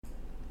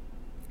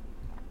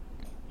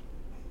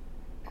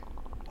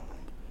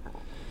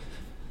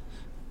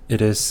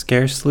It is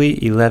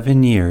scarcely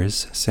 11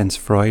 years since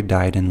Freud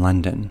died in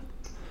London.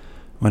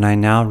 When I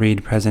now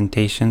read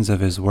presentations of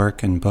his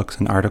work in books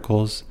and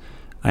articles,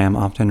 I am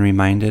often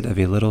reminded of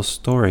a little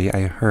story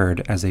I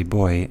heard as a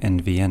boy in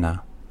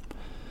Vienna.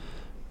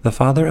 The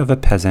father of a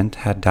peasant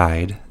had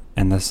died,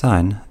 and the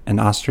son, an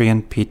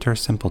Austrian Peter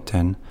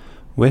Simpleton,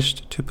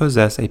 wished to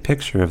possess a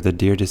picture of the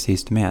dear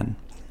deceased man.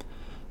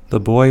 The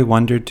boy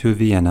wandered to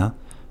Vienna,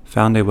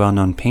 found a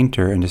well-known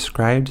painter, and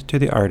described to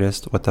the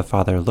artist what the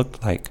father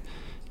looked like,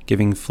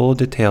 giving full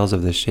details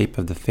of the shape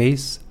of the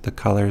face, the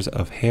colors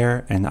of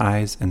hair and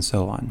eyes, and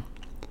so on.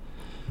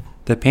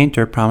 The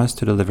painter promised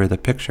to deliver the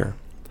picture.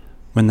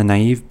 When the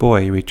naive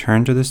boy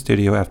returned to the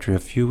studio after a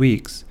few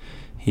weeks,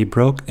 he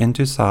broke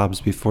into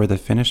sobs before the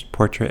finished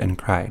portrait and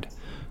cried,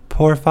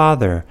 "Poor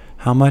father,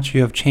 how much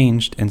you have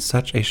changed in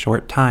such a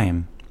short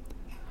time!"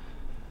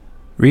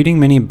 Reading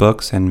many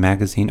books and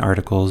magazine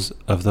articles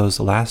of those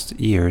last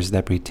years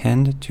that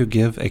pretend to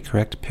give a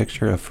correct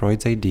picture of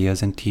Freud's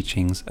ideas and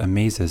teachings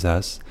amazes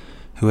us,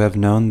 who have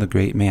known the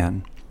great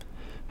man.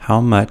 How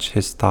much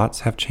his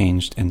thoughts have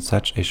changed in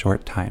such a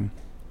short time.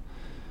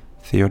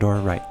 Theodore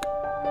Reich.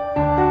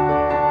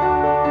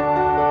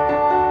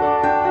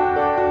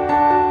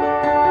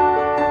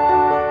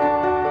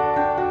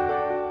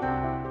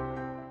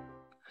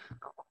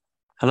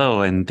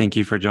 Hello, and thank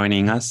you for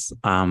joining us.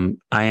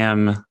 I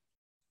am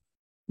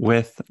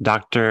with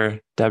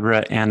Dr.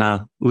 Deborah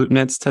Anna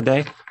Lutnitz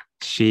today.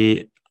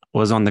 She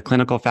was on the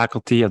clinical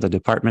faculty of the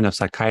Department of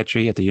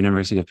Psychiatry at the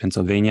University of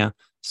Pennsylvania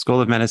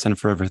School of Medicine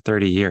for over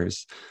 30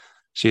 years.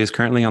 She is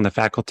currently on the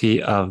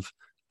faculty of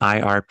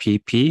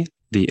IRPP,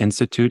 the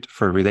Institute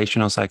for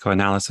Relational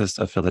Psychoanalysis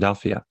of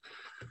Philadelphia.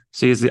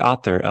 She is the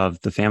author of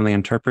The Family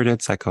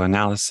Interpreted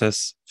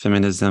Psychoanalysis,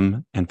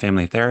 Feminism, and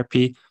Family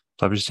Therapy,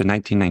 published in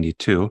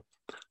 1992,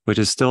 which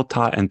is still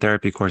taught in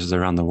therapy courses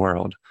around the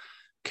world.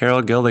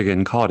 Carol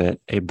Gilligan called it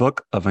a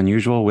book of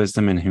unusual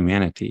wisdom and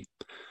humanity.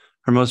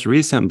 Her most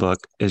recent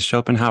book is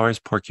Schopenhauer's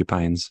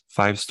Porcupines,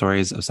 5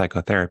 Stories of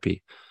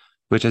Psychotherapy,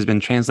 which has been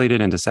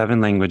translated into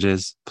 7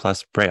 languages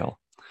plus Braille.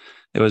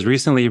 It was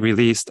recently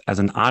released as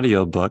an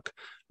audiobook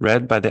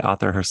read by the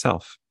author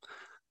herself.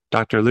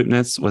 Dr.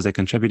 Lutnitz was a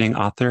contributing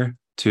author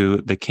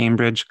to the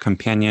Cambridge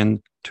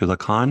Companion to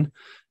Lacan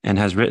and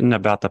has written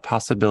about the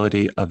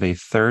possibility of a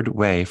third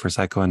way for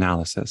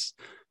psychoanalysis,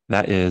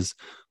 that is,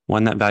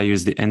 one that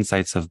values the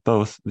insights of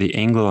both the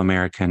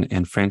Anglo-American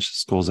and French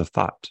schools of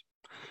thought.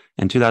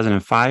 In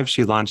 2005,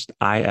 she launched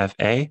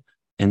IFA,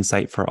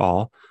 Insight for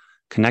All,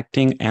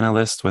 connecting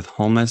analysts with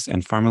homeless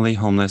and formerly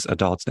homeless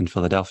adults in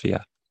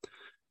Philadelphia.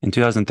 In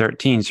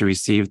 2013, she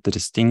received the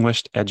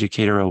Distinguished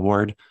Educator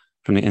Award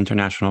from the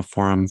International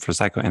Forum for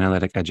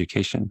Psychoanalytic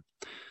Education.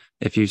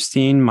 If you've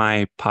seen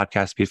my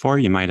podcast before,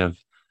 you might have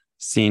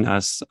seen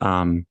us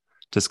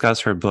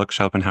discuss her book,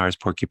 Schopenhauer's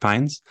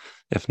Porcupines.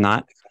 If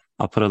not,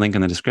 I'll put a link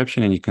in the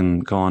description and you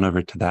can go on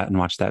over to that and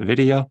watch that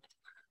video.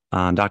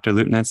 Dr.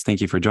 Lutnitz, thank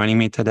you for joining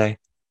me today.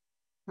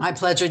 My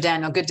pleasure,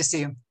 Daniel. Good to see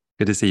you.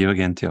 Good to see you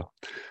again, too.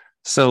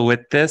 So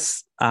with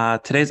this,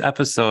 today's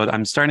episode,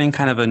 I'm starting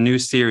kind of a new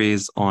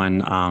series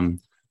on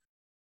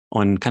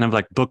kind of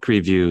like book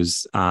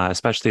reviews,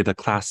 especially the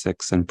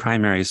classics and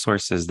primary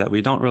sources that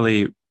we don't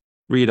really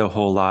read a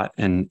whole lot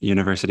in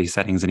university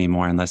settings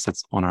anymore unless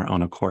it's on our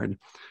own accord.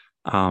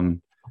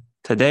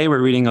 Today,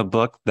 we're reading a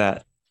book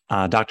that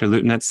Dr.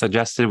 Lutnitz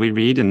suggested we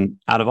read, and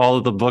out of all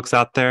of the books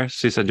out there,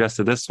 she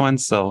suggested this one.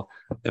 So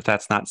if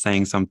that's not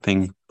saying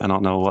something, I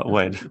don't know what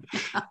would.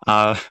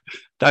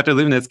 Dr.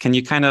 Lutnitz, can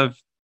you kind of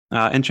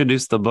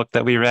introduce the book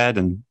that we read?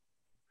 And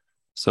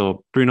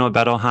so Bruno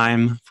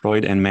Bettelheim,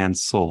 Freud and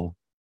Man's Soul.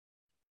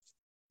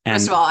 And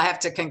first of all, I have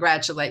to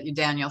congratulate you,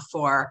 Daniel,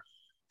 for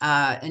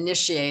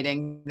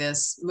initiating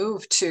this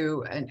move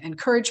to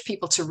encourage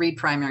people to read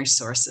primary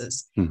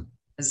sources.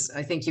 As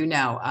I think you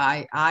know,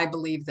 I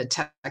believe that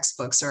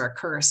textbooks are a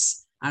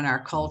curse on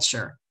our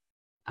culture.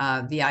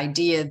 The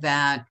idea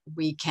that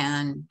we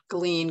can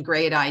glean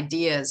great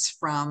ideas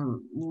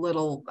from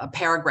a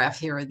paragraph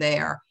here or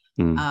there,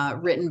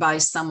 written by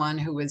someone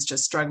who is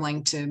just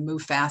struggling to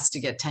move fast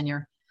to get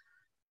tenure,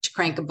 to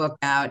crank a book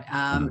out,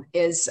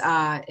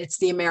 it's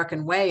the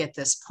American way at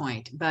this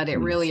point, but it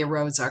really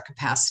erodes our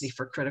capacity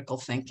for critical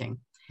thinking.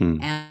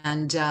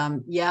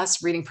 And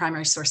yes, reading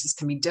primary sources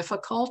can be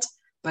difficult,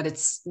 but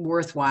it's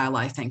worthwhile,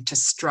 I think, to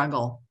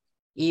struggle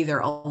either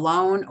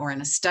alone or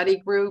in a study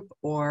group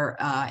or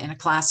in a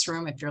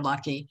classroom, if you're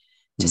lucky,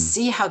 to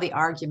see how the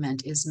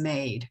argument is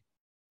made,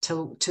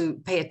 to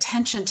pay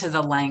attention to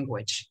the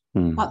language.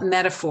 What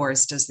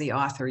metaphors does the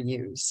author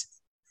use?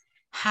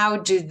 How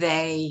do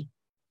they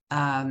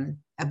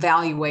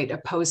evaluate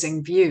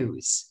opposing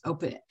views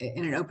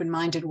in an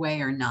open-minded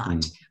way or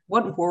not?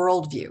 What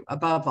worldview,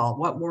 above all,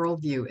 what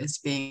worldview is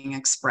being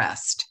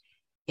expressed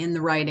in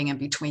the writing and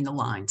between the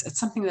lines? It's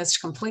something that's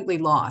completely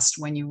lost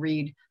when you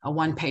read a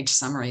one-page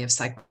summary of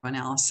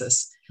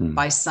psychoanalysis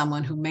by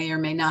someone who may or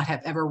may not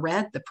have ever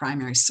read the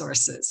primary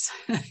sources.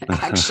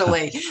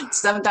 Actually,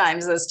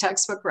 sometimes those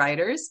textbook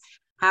writers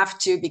have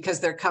to, because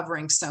they're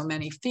covering so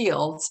many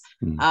fields,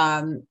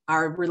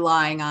 are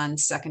relying on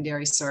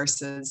secondary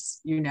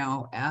sources,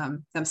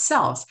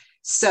 themselves.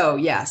 So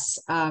yes,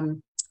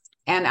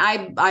 and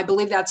I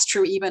believe that's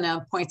true even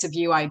of points of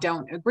view I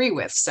don't agree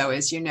with. So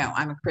as you know,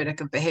 I'm a critic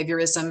of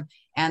behaviorism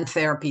and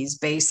therapies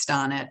based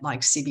on it,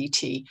 like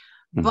CBT.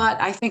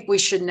 But I think we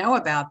should know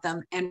about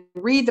them and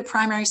read the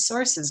primary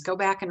sources. Go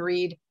back and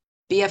read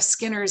B.F.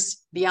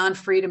 Skinner's Beyond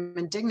Freedom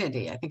and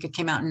Dignity. I think it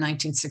came out in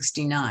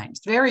 1969.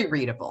 It's very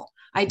readable.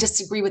 I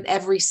disagree with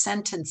every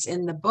sentence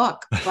in the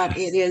book, but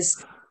it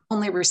is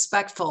only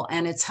respectful,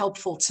 and it's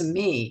helpful to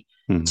me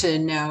to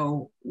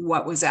know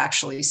what was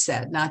actually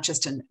said, not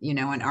just an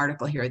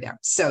article here or there.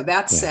 So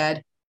that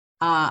said,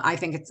 I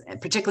think it's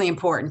particularly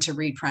important to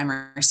read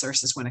primary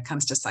sources when it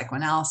comes to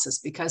psychoanalysis,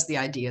 because the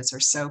ideas are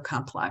so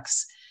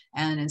complex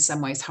and in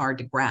some ways hard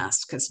to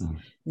grasp, because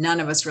none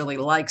of us really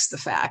likes the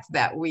fact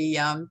that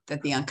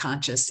that the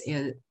unconscious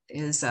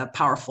is a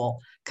powerful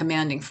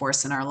commanding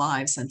force in our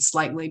lives and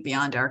slightly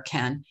beyond our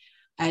ken.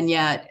 And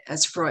yet,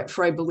 as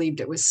Freud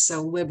believed, it was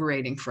so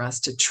liberating for us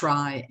to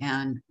try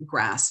and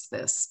grasp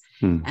this.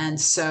 And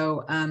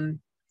so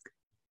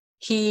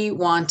he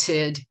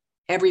wanted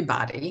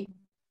everybody.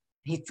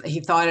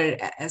 He thought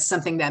it as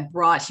something that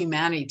brought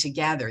humanity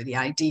together, the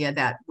idea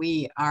that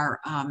we are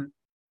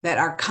that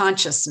our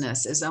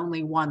consciousness is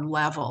only one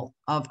level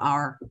of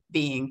our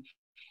being.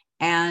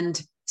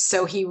 And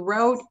so he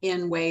wrote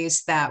in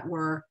ways that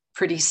were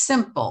pretty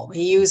simple.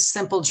 He used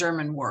simple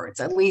German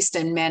words, at least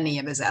in many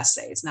of his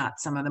essays,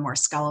 not some of the more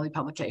scholarly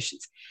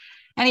publications.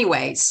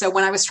 Anyway, so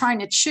when I was trying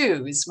to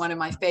choose one of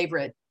my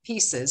favorite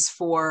pieces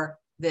for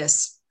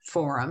this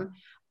forum,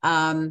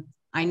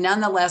 I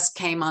nonetheless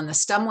came on the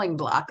stumbling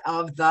block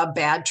of the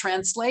bad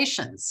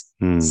translations.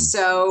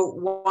 So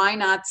why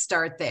not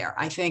start there?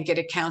 I think it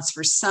accounts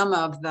for some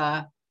of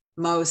the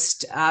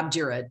most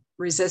obdurate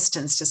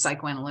resistance to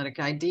psychoanalytic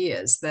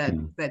ideas that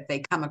they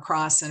come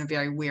across in a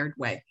very weird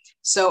way.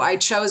 So I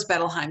chose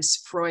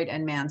Bettelheim's Freud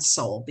and Man's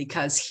Soul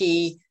because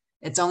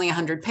it's only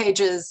 100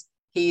 pages.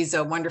 He's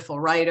a wonderful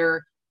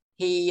writer.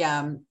 He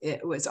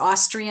was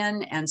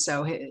Austrian, and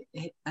so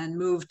and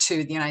moved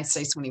to the United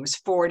States when he was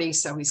 40.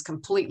 So he's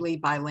completely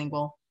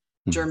bilingual,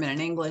 German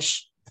and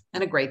English,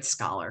 and a great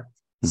scholar.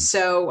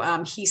 So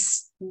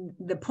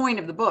the point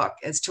of the book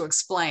is to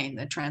explain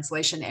the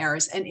translation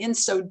errors, and in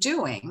so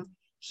doing,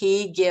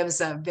 he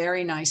gives a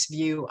very nice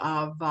view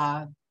of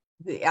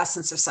the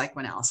essence of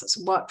psychoanalysis,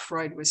 what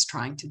Freud was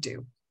trying to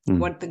do,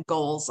 what the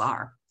goals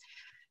are.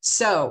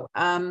 So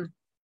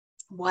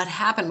what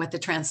happened with the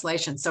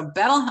translation? So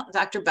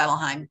Dr.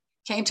 Bettelheim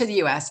came to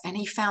the US and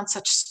he found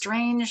such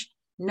strange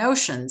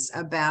notions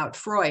about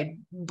Freud,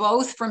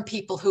 both from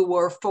people who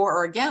were for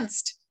or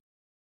against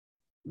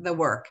the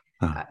work,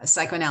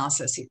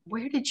 psychoanalysis.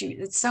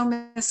 It's so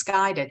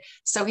misguided.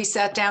 So he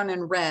sat down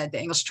and read the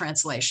English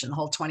translation, the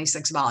whole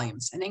 26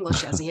 volumes in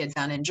English as he had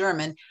done in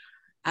German.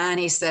 And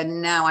he said,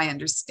 now I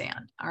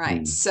understand. All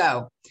right.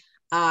 So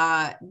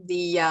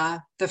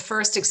the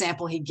first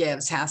example he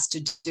gives has to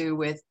do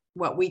with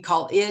what we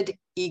call id,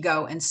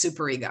 ego, and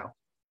superego.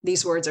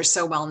 These words are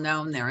so well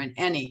known. They're in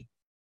any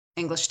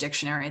English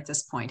dictionary at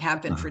this point,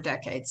 have been for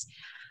decades.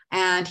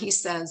 And he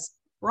says,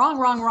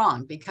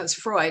 wrong, because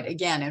Freud,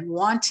 again, in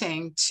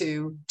wanting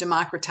to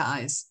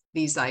democratize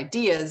these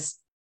ideas,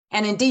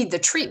 and indeed the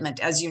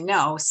treatment, as you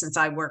know, since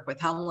I work with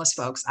homeless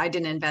folks, I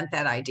didn't invent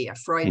that idea.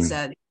 Freud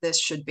said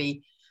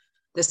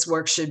this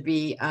work should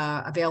be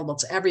available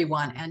to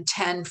everyone, and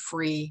 10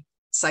 free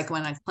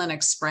psychoanalytic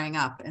clinics sprang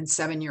up in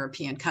 7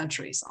 European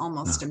countries,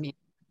 almost immediately,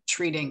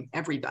 treating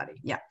everybody.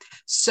 Yeah.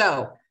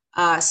 So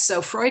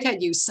Freud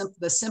had used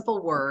the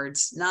simple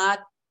words, not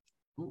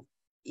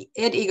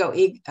id, ego,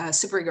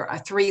 superego, are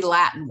 3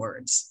 Latin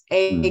words.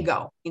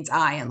 Ego means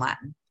I in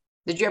Latin.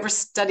 Did you ever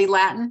study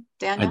Latin,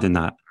 Daniel? I did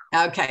not.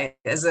 Okay.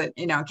 As a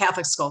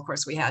Catholic school, of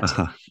course, we had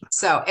to.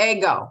 So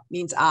ego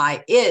means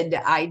I, id,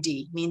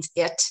 id means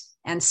it,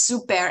 and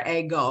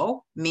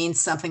superego means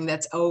something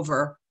that's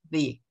over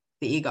the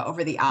ego,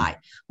 over the I.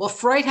 Well,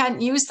 Freud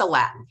hadn't used the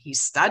Latin. He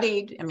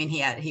studied. I mean,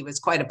 he was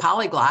quite a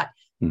polyglot,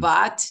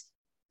 but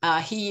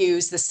he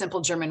used the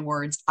simple German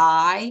words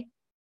I,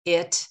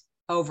 it,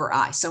 over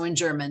I. So in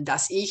German,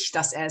 das Ich,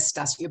 das Es,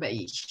 das über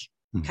Ich.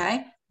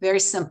 Okay, very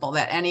simple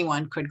that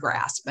anyone could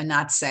grasp and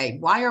not say,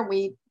 why are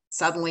we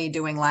suddenly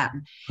doing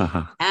Latin?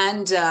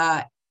 And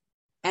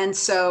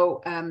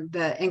so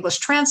the English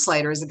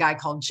translator is a guy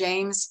called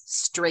James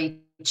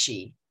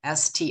Strachey,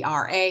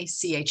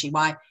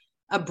 Strachey,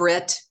 a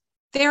Brit,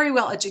 very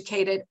well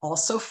educated,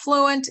 also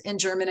fluent in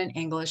German and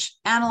English,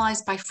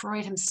 analyzed by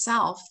Freud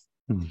himself,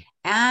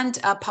 and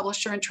a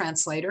publisher and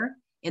translator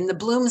in the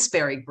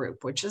Bloomsbury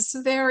Group, which is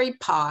a very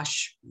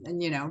posh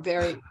and,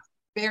 very,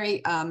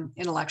 very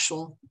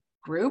intellectual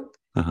group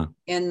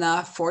in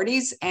the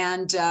 40s.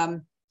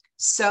 And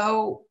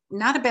so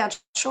not a bad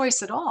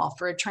choice at all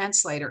for a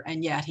translator.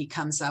 And yet he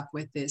comes up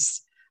with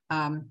this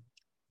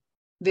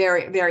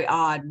very, very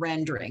odd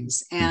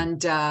renderings.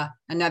 And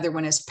another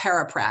one is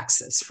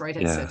parapraxis. Freud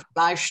had said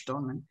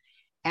Fleischstunden.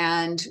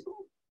 And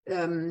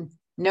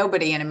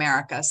nobody in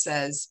America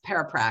says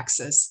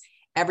parapraxis.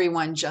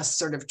 Everyone just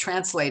sort of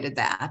translated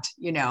that,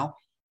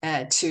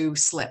 to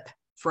slip,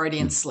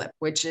 Freudian slip,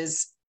 which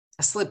is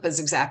a slip is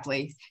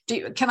exactly.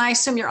 Can I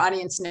assume your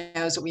audience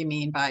knows what we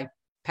mean by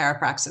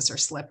parapraxis or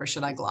slip, or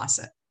should I gloss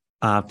it?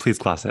 Please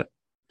gloss it.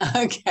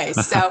 Okay,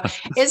 so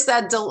it's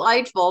that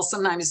delightful,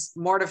 sometimes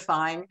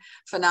mortifying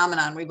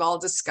phenomenon we've all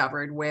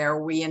discovered where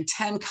we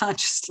intend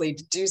consciously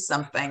to do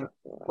something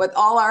with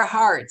all our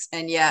hearts,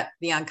 and yet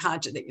the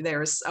unconscious,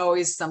 there's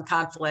always some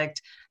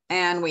conflict,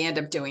 and we end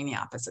up doing the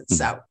opposite. Mm-hmm.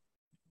 So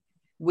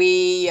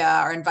we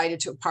are invited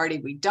to a party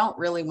we don't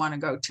really want to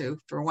go to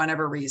for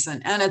whatever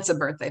reason, and it's a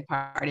birthday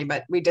party,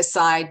 but we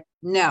decide,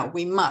 no,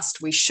 we must,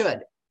 we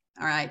should.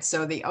 All right,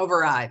 so the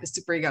override, the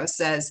superego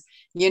says,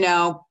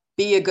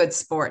 be a good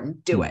sport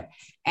and do it.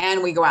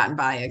 And we go out and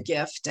buy a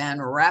gift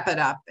and wrap it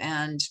up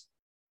and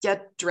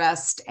get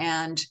dressed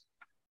and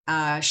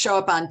show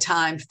up on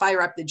time,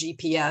 fire up the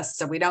GPS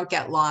so we don't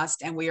get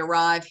lost. And we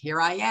arrive, here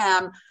I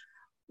am.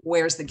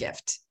 Where's the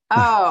gift?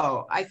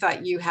 Oh, I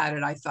thought you had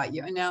it. I thought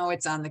no,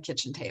 it's on the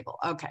kitchen table.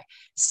 Okay.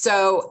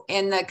 So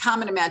in the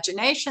common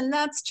imagination,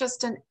 that's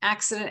just an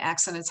accident.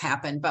 Accidents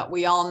happen. But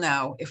we all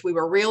know if we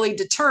were really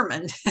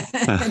determined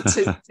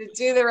to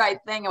do the right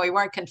thing and we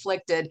weren't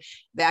conflicted,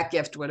 that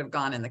gift would have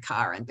gone in the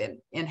car and been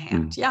in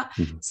hand. Yeah.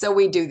 So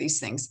we do these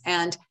things.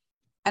 And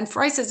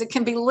Freud says it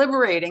can be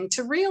liberating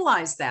to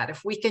realize that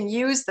if we can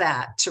use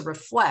that to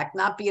reflect,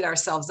 not beat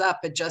ourselves up,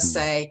 but just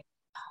say,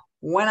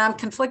 when I'm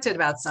conflicted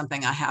about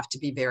something, I have to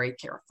be very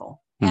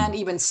careful. And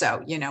even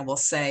so, we'll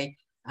say,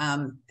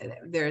 what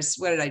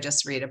did I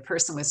just read? A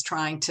person was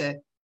trying to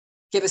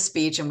give a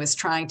speech and was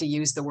trying to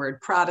use the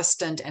word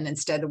Protestant, and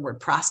instead the word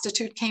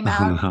prostitute came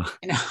out.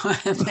 And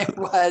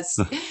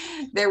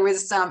there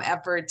was some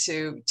effort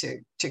to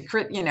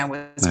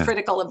was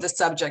critical of the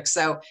subject.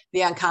 So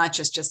the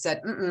unconscious just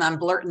said, I'm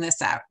blurting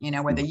this out,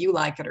 whether you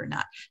like it or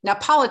not. Now,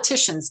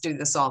 politicians do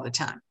this all the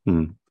time.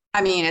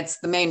 I mean, it's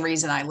the main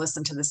reason I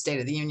listen to the State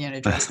of the Union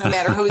address, no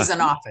matter who's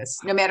in office,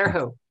 no matter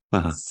who.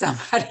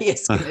 Somebody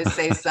is going to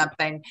say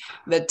something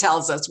that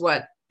tells us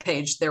what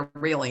page they're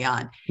really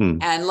on.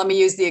 And let me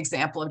use the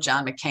example of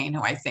John McCain,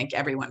 who I think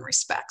everyone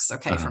respects,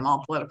 from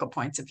all political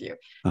points of view.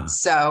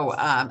 So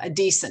a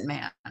decent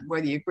man,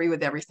 whether you agree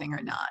with everything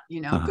or not,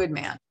 a good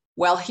man.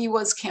 Well, he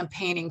was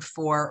campaigning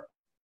for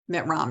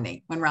Mitt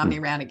Romney when Romney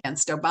ran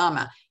against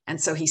Obama.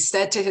 And so he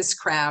said to his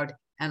crowd,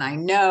 and I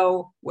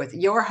know with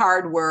your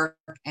hard work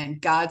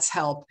and God's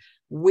help,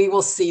 we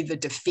will see the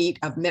defeat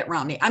of Mitt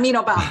Romney. I mean,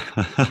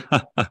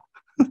 Obama.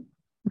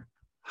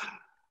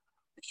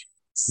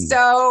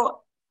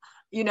 So,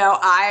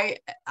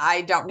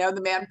 I don't know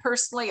the man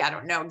personally. I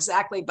don't know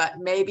exactly, but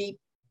maybe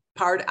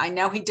I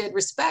know he did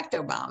respect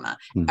Obama,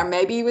 or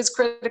maybe he was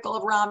critical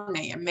of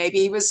Romney, and maybe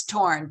he was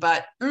torn,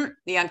 but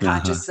the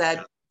unconscious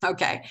said,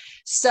 okay.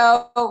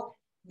 So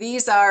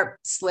these are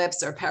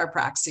slips or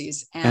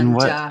parapraxes. And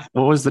what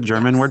was the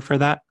German word for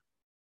that?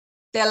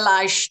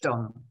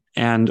 Verleistung.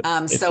 And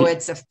so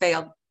it's a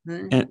failed.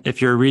 And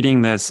if you're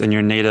reading this and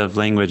your native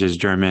language is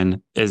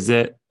German, is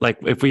it like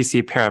if we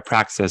see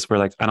parapraxis, we're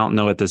like, I don't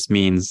know what this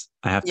means.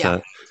 I have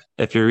to,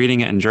 if you're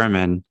reading it in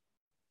German,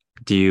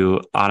 do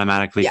you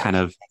automatically kind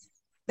of?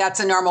 That's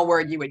a normal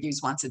word you would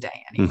use once a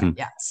day anyway.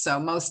 Yeah. So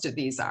most of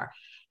these are.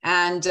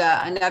 And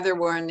another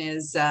one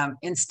is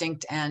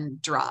instinct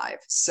and drive.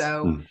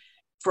 So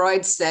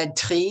Freud said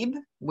Trieb,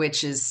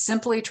 which is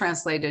simply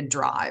translated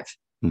drive.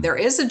 There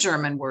is a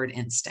German word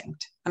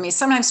instinct. I mean,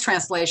 sometimes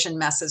translation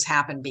messes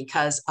happen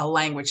because a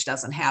language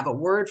doesn't have a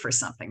word for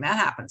something. That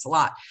happens a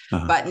lot,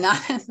 but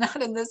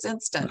not in this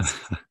instance.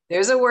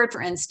 There's a word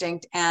for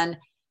instinct, and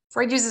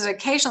Freud uses it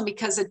occasionally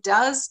because it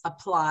does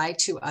apply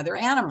to other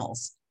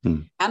animals.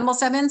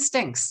 Animals have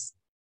instincts.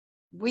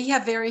 We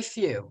have very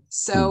few.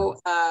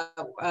 So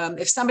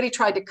if somebody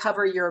tried to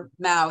cover your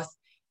mouth,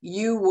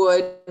 you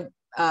would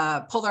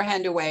pull their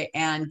hand away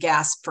and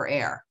gasp for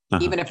air,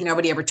 even if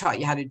nobody ever taught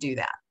you how to do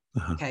that.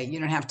 Okay, you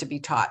don't have to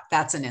be taught.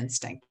 That's an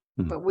instinct.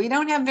 But we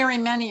don't have very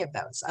many of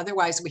those.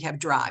 Otherwise, we have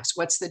drives.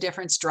 What's the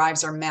difference?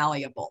 Drives are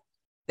malleable.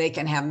 They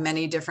can have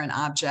many different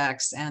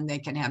objects, and they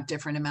can have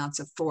different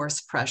amounts of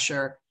force,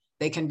 pressure.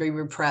 They can be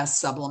repressed,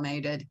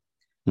 sublimated.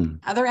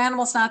 Other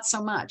animals, not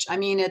so much. I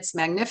mean, it's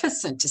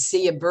magnificent to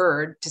see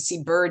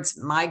birds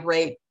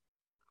migrate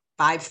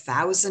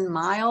 5,000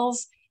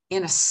 miles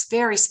in a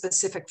very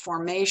specific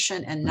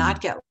formation and not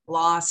get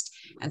lost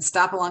and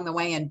stop along the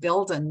way and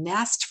build a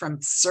nest from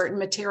certain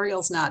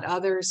materials, not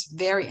others,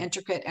 very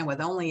intricate and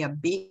with only a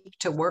beak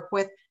to work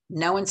with,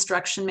 no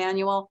instruction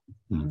manual.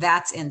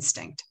 That's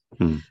instinct.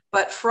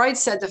 But Freud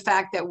said the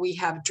fact that we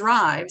have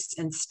drives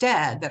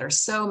instead that are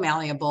so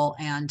malleable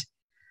and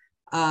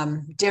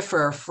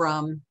differ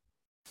from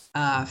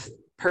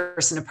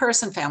person to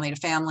person, family to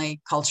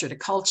family, culture to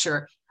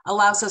culture,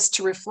 allows us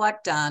to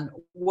reflect on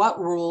what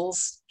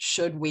rules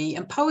should we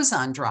impose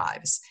on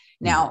drives.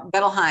 Now,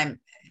 Bettelheim,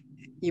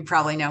 you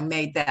probably know,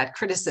 made that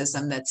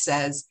criticism that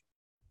says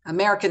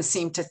Americans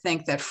seem to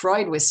think that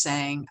Freud was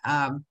saying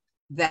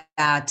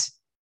that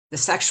the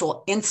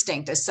sexual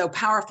instinct is so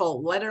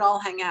powerful. Let it all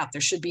hang out.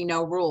 There should be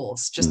no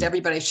rules. Just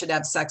everybody should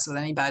have sex with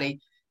anybody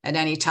at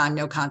any time,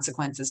 no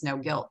consequences, no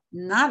guilt.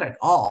 Not at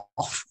all.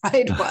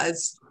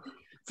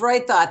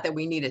 Freud thought that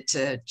we needed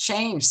to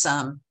change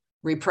some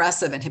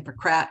repressive and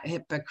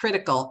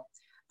hypocritical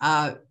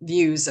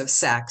views of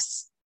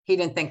sex. He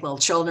didn't think little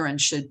children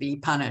should be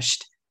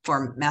punished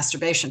for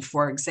masturbation,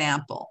 for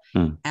example.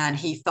 And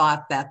he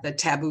thought that the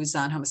taboos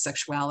on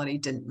homosexuality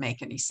didn't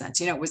make any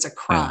sense. It was a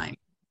crime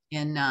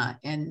in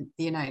the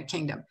United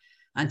Kingdom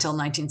until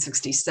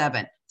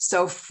 1967.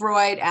 So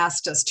Freud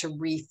asked us to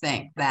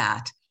rethink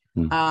that.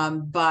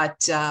 But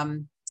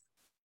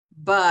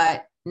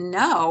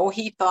no,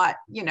 he thought,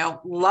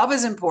 love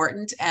is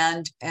important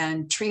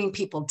and treating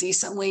people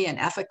decently and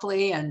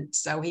ethically. And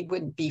so he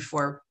wouldn't be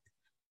for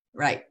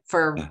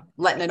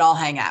letting it all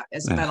hang out,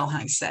 as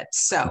Bettelheim said.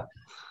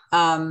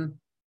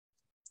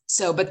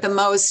 But the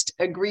most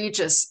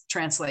egregious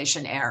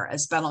translation error,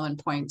 as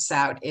Bettelman points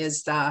out,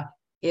 is the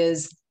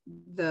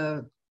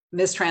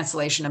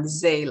mistranslation of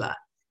Seele.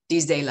 Die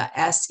Seele,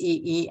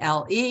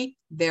 Seele,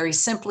 very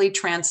simply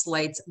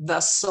translates the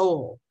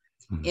soul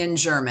in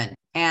German.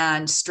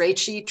 And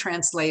Strachey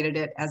translated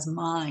it as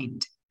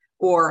mind,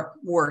 or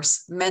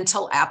worse,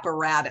 mental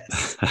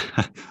apparatus.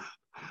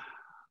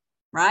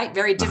 Right?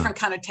 Very different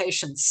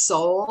connotations.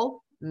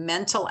 Soul,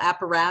 mental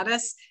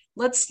apparatus.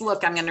 Let's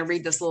look. I'm going to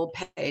read this little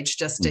page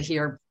just to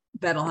hear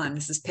Bettelheim.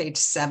 This is page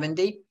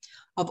 70.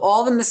 Of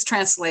all the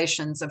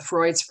mistranslations of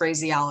Freud's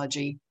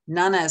phraseology,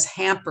 none has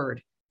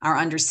hampered our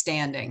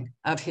understanding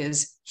of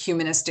his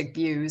humanistic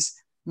views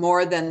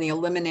more than the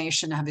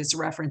elimination of his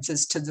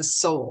references to the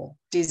soul,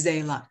 die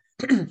Seele.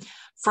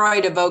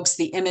 Freud evokes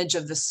the image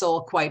of the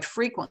soul quite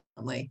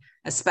frequently,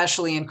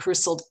 especially in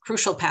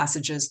crucial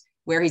passages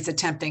where he's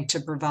attempting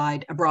to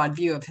provide a broad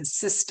view of his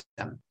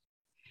system.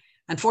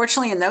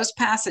 Unfortunately, in those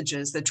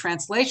passages, the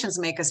translations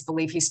make us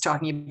believe he's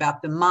talking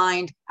about the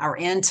mind, our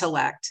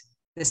intellect.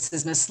 This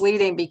is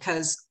misleading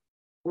because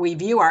we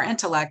view our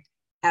intellect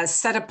as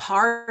set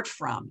apart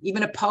from,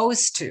 even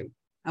opposed to,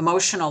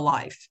 emotional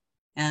life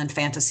and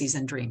fantasies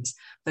and dreams.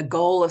 The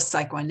goal of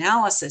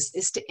psychoanalysis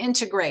is to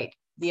integrate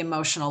the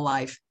emotional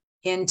life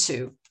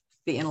into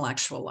the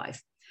intellectual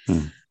life.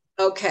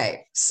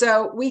 Okay,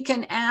 so we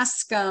can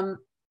ask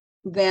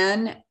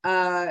then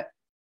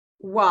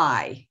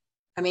why?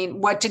 I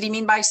mean, what did he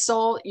mean by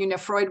soul?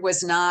 Freud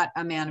was not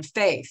a man of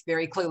faith.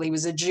 Very clearly, he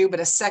was a Jew, but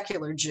a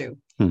secular Jew.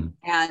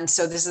 And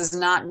so this is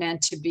not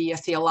meant to be a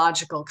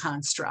theological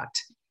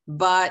construct,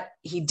 but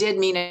he did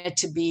mean it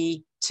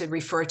to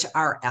refer to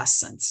our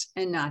essence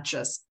and not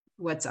just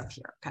what's up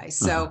here. Okay,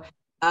 so,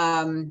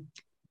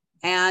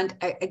 and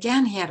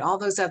again, he had all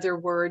those other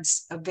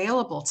words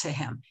available to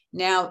him.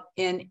 Now,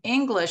 in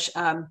English,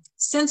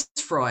 since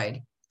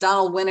Freud,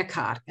 Donald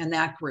Winnicott and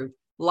that group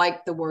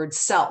liked the word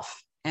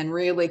self and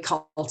really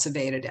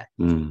cultivated it.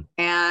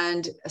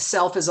 And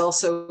self is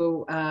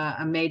also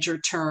a major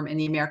term in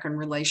the American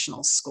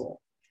Relational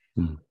School.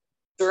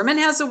 German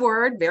has a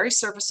word, very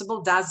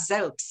serviceable, das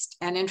Selbst.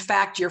 And in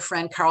fact, your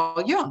friend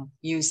Carl Jung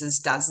uses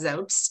das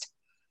Selbst.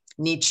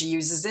 Nietzsche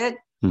uses it,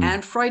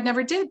 and Freud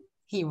never did.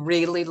 He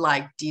really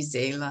liked die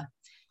Seele.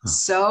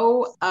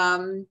 So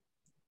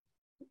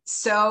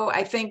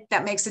I think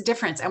that makes a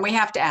difference. And we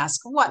have to ask,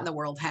 what in the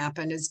world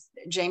happened? Is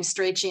James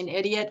Strachey an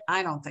idiot?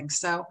 I don't think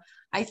so.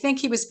 I think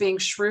he was being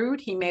shrewd.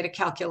 He made a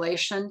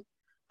calculation,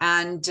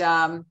 and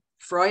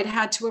Freud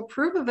had to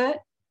approve of it.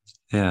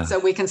 Yeah. So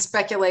we can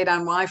speculate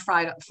on why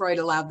Freud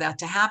allowed that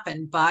to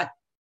happen. But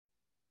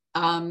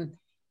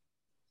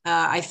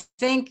I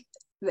think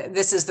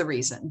this is the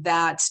reason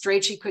that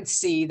Strachey could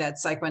see that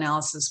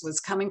psychoanalysis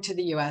was coming to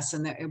the US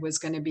and that it was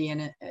going to be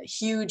in a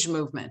huge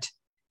movement,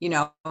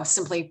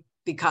 simply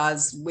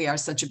because we are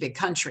such a big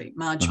country,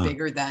 much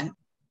bigger than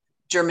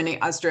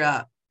Germany,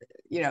 Austria,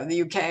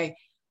 the UK,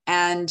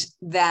 and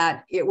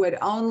that it would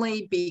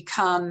only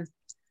become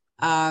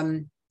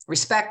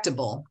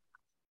respectable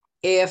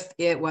if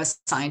it was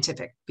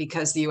scientific,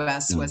 because the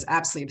US was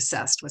absolutely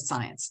obsessed with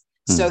science.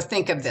 So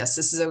think of this.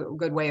 This is a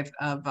good way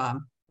of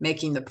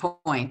making the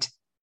point.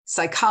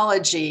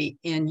 Psychology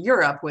in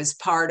Europe was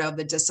part of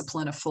the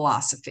discipline of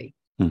philosophy.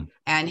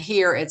 And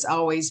here it's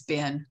always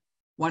been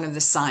one of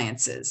the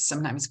sciences.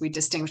 Sometimes we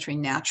distinguish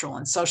between natural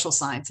and social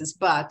sciences,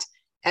 but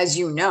as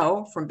you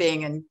know from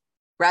being in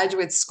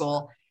graduate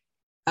school,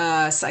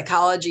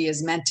 psychology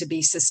is meant to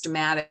be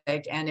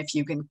systematic. And if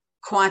you can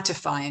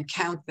quantify and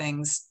count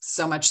things,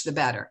 so much the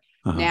better.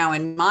 Now,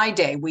 in my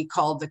day, we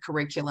called the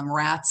curriculum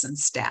rats and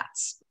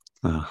stats.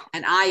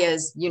 And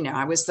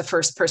I was the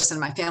first person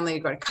in my family to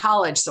go to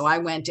college. So I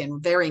went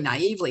in very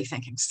naively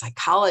thinking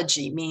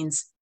psychology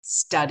means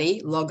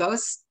study,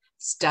 logos,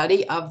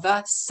 study of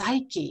the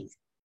psyche,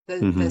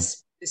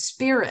 the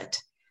spirit,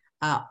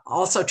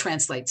 also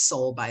translates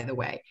soul, by the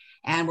way.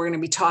 And we're going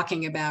to be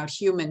talking about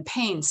human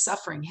pain,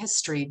 suffering,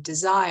 history,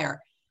 desire,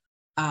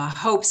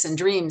 hopes and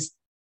dreams.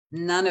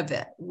 None of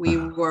it. We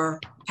were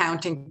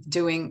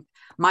doing.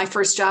 My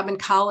first job in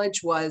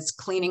college was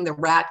cleaning the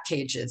rat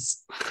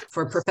cages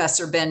for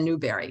Professor Ben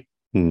Newberry.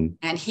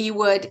 And he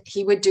would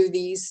do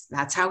these.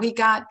 That's how he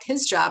got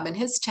his job and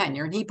his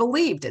tenure. And he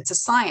believed it's a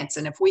science.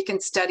 And if we can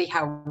study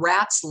how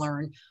rats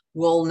learn,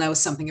 we'll know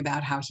something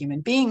about how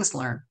human beings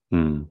learn.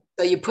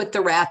 So you put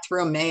the rat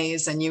through a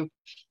maze and you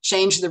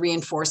change the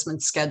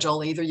reinforcement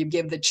schedule. Either you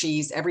give the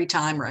cheese every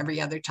time or every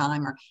other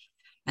time,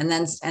 and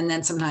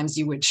then sometimes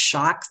you would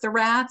shock the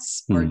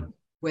rats or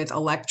with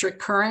electric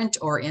current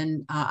or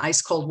in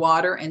ice cold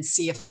water and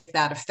see if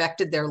that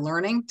affected their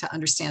learning to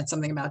understand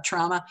something about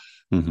trauma.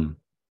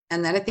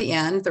 And then at the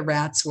end, the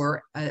rats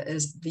were,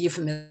 as the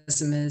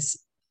euphemism is,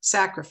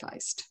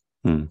 sacrificed.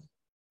 And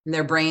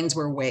their brains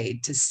were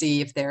weighed to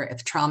see if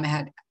trauma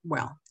had,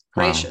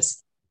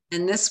 gracious.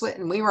 And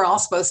and we were all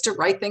supposed to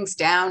write things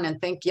down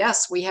and think,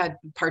 yes, we had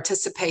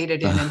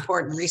participated in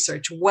important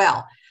research.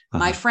 Well,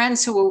 my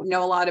friends who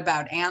know a lot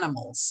about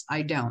animals,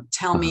 I don't,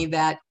 tell me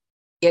that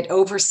it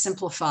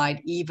oversimplified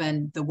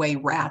even the way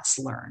rats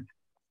learn.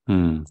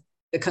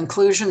 The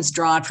conclusions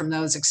drawn from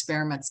those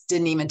experiments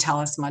didn't even tell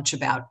us much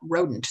about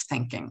rodent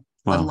thinking,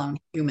 let alone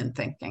human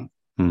thinking.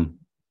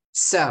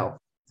 So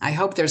I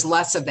hope there's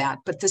less of that.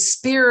 But the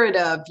spirit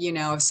of,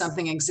 if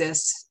something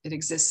exists, it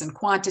exists in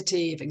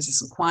quantity. If it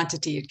exists in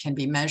quantity, it can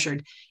be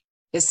measured,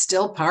 is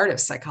still part of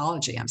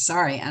psychology. I'm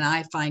sorry. And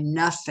I find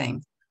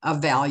nothing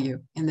of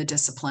value in the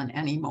discipline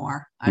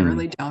anymore. I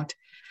really don't.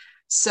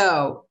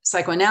 So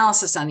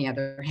psychoanalysis, on the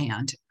other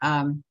hand,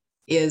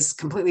 is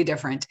completely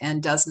different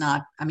and does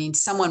not,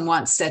 someone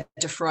once said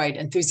to Freud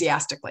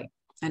enthusiastically,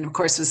 and of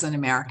course was an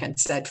American,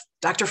 said,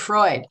 Dr.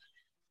 Freud,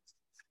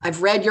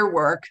 I've read your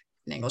work,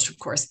 in English, of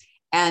course,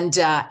 and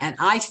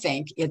I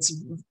think it's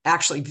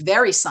actually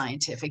very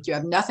scientific. You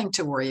have nothing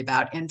to worry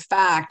about. In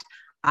fact,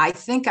 I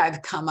think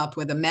I've come up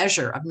with a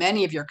measure of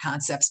many of your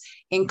concepts,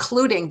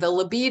 including the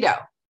libido.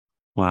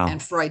 Wow.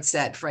 And Freud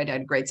had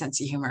a great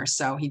sense of humor.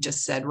 So he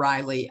just said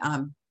wryly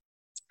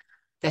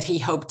that he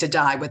hoped to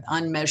die with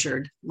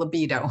unmeasured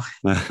libido.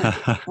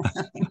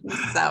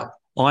 So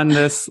on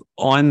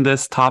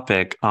this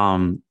topic,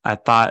 I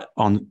thought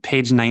on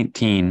page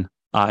 19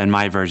 in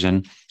my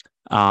version,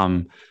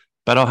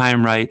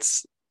 Bettelheim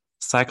writes,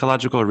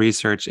 psychological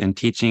research and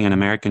teaching in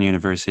American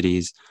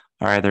universities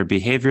are either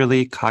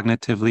behaviorally,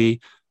 cognitively,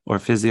 or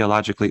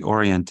physiologically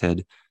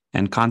oriented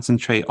and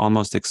concentrate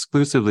almost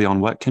exclusively on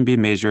what can be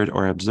measured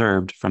or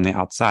observed from the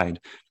outside.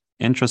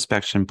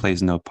 Introspection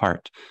plays no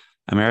part.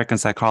 American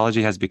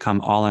psychology has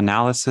become all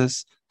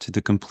analysis to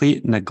the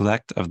complete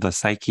neglect of the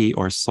psyche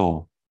or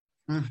soul.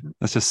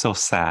 That's just so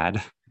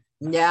sad.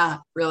 Yeah,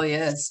 really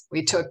is.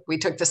 We took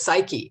the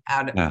psyche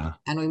out of it,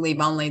 and we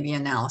leave only the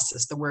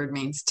analysis. The word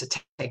means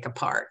to take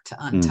apart, to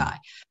untie.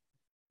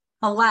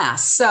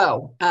 Alas,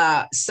 so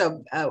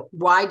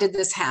why did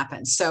this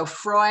happen? So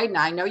Freud, and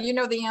I know you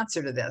know the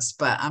answer to this,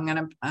 but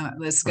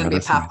this is gonna be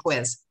a pop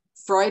quiz.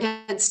 Freud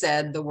had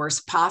said the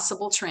worst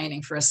possible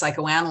training for a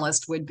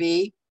psychoanalyst would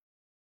be?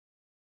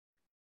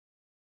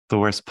 The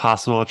worst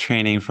possible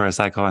training for a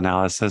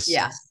psychoanalyst?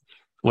 Yes.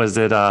 Was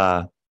it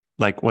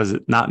was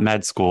it not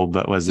med school,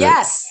 but was it?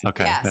 Yes.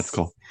 Okay, yes. med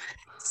school.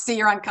 See,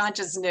 your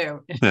unconscious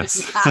knew. Yes.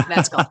 It's not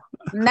med school.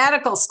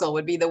 Medical school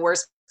would be the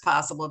worst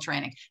possible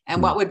training.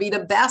 And what would be the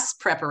best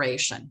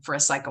preparation for a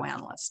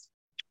psychoanalyst?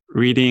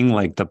 Reading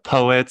like the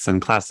poets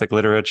and classic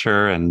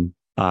literature and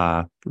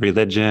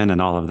religion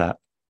and all of that.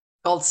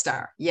 Gold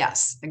star.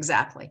 Yes,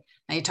 exactly.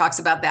 And he talks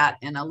about that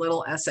in a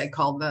little essay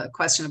called The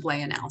Question of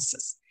Lay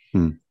Analysis.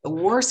 The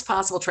worst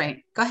possible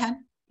training. Go ahead.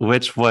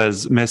 Which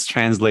was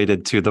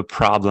mistranslated to the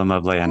problem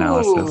of lay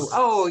analysis.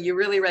 Oh, you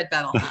really read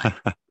Bettelheim.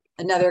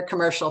 Another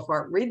commercial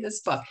for it. Read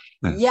this book.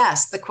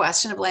 Yes, The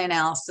Question of Lay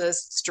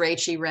Analysis,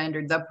 Strachey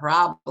rendered the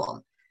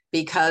problem,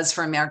 because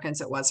for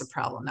Americans it was a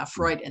problem. Now,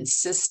 Freud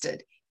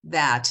insisted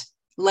that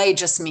lay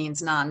just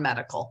means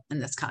non-medical in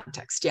this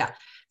context. Yeah.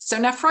 So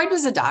now Freud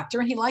was a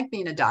doctor and he liked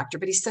being a doctor,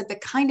 but he said the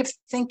kind of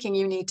thinking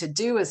you need to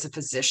do as a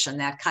physician,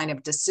 that kind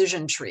of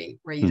decision tree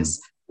where you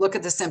just look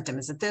at the symptom.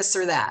 Is it this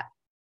or that?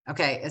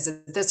 Okay. Is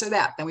it this or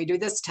that? Then we do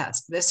this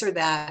test, this or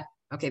that.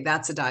 Okay.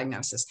 That's a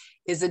diagnosis.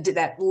 Is it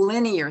that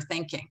linear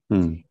thinking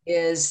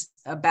is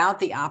about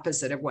the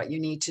opposite of what you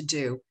need to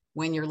do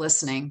when you're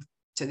listening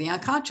to the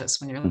unconscious.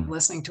 When you're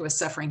listening to a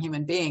suffering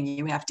human being,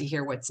 you have to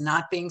hear what's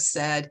not being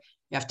said.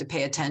 You have to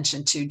pay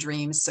attention to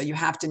dreams. So you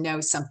have to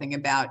know something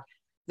about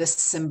the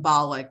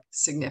symbolic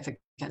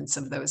significance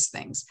of those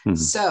things.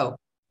 So,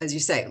 as you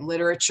say,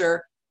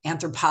 literature,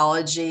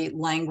 anthropology,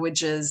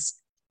 languages,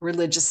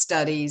 religious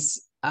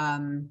studies,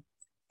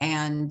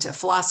 and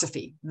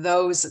philosophy,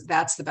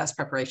 that's the best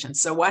preparation.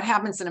 So what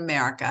happens in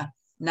America,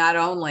 not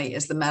only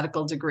is the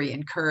medical degree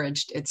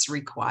encouraged, it's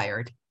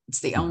required. It's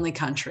the only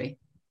country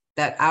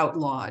that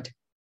outlawed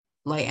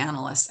lay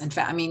analysts. In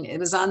fact, it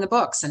was on the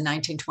books in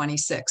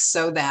 1926,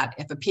 so that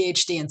if a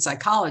PhD in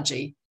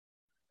psychology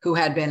who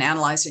had been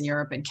analyzed in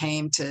Europe and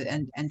came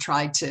to and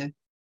tried to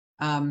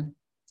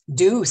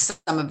do some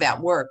of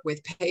that work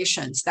with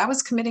patients, that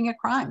was committing a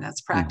crime.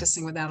 That's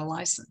practicing without a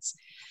license.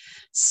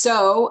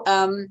 So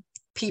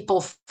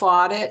people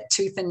fought it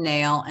tooth and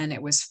nail, and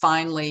it was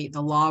finally,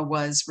 the law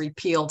was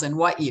repealed in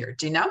what year?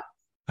 Do you know?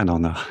 I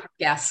don't know.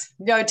 Guess.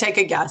 Go take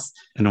a guess.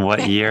 In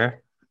what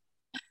year?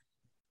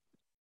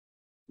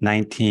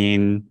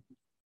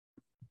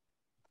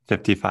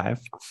 1955.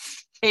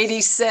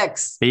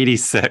 86.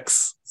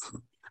 86.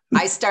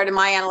 I started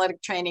my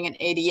analytic training in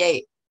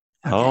 88.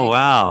 Okay. Oh,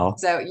 wow.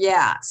 So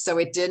yeah, so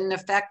it didn't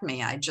affect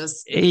me. I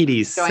just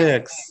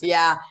 86.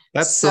 Yeah.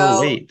 That's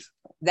so late.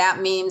 That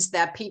means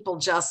that people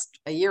just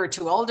a year or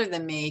two older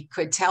than me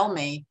could tell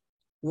me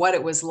what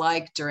it was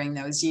like during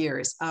those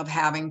years of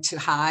having to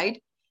hide,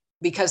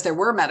 because there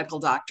were medical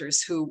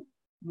doctors who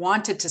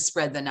wanted to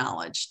spread the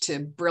knowledge to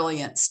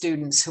brilliant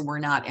students who were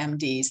not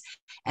MDs,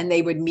 and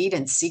they would meet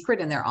in secret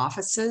in their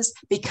offices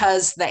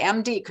because the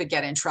MD could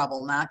get in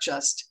trouble, not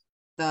just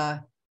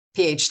the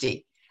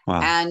PhD.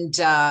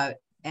 Wow.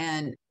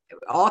 And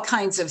all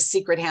kinds of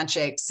secret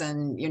handshakes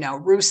and,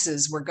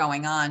 ruses were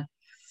going on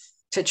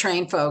to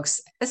train folks.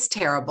 It's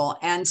terrible.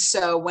 And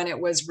so when it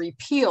was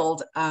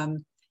repealed,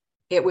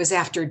 it was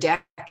after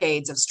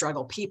decades of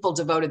struggle. People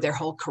devoted their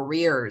whole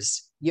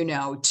careers,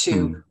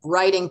 to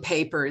writing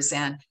papers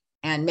and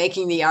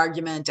making the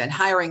argument and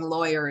hiring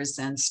lawyers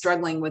and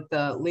struggling with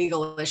the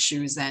legal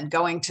issues and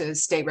going to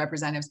state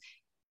representatives.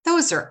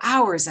 Those are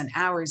hours and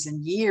hours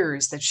and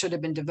years that should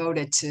have been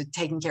devoted to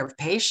taking care of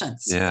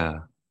patients. Yeah.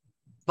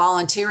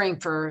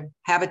 Volunteering for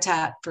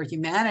Habitat for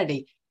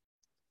Humanity,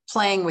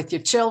 playing with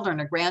your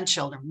children or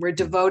grandchildren. We're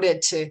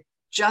devoted to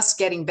just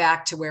getting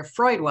back to where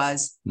Freud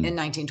was in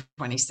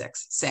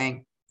 1926,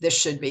 saying this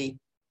should be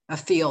a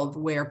field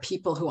where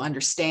people who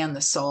understand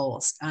the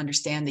souls,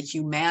 understand the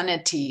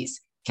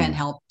humanities, can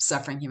help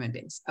suffering human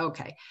beings.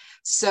 Okay.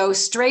 So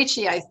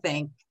Strachey, I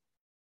think,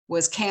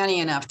 was canny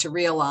enough to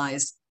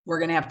realize we're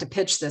going to have to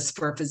pitch this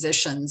for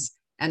physicians,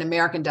 and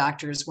American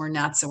doctors were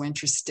not so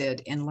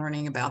interested in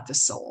learning about the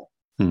soul.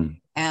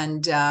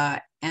 And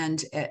I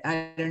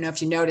don't know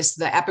if you noticed,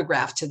 the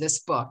epigraph to this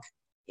book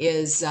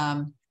is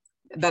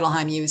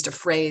Bettelheim used a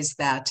phrase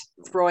that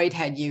Freud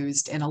had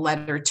used in a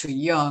letter to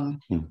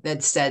Jung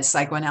that said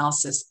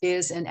psychoanalysis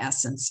is in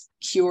essence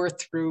cure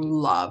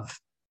through love.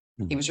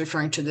 He was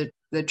referring to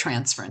the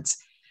transference.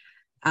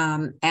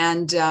 No,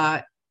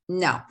 it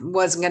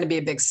wasn't going to be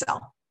a big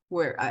sell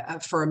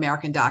for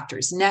American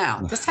doctors.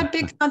 Now, this had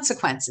big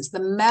consequences.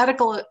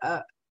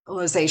 The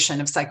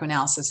medicalization of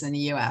psychoanalysis in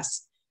the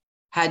US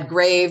had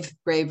grave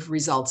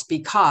results,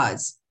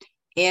 because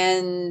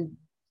in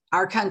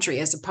our country,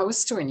 as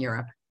opposed to in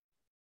Europe,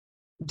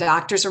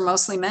 doctors are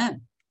mostly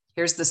men.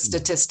 Here's the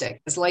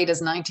statistic. As late as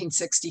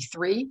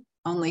 1963,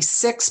 only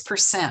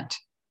 6%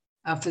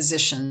 of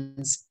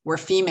physicians were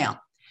female.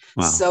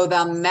 Wow. So the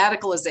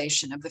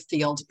medicalization of the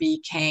field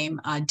became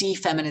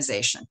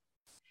defeminization.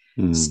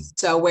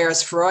 So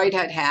whereas Freud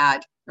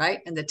had, right,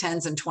 in the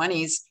 10s and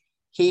 20s,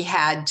 he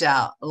had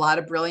a lot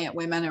of brilliant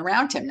women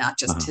around him, not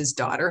just his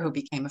daughter, who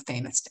became a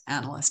famous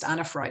analyst,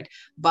 Anna Freud,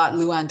 but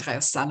Lou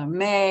Andreas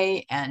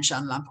Salome and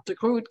Jeanne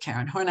Lampertrude,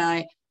 Karen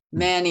Horney,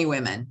 many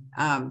women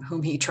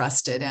whom he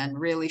trusted and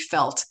really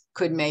felt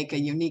could make a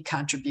unique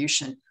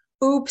contribution.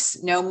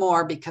 Oops, no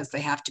more, because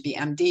they have to be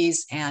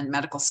MDs, and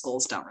medical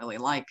schools don't really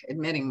like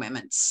admitting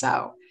women.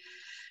 So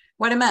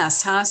what a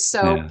mess, huh?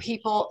 So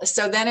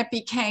so then it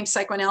became,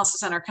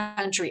 psychoanalysis in our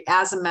country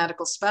as a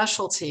medical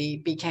specialty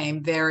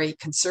became very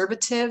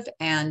conservative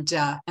and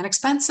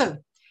expensive.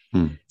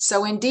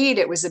 So indeed,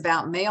 it was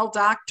about male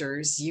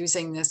doctors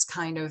using this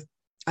kind of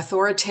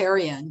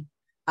authoritarian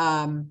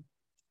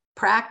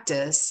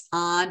practice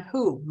on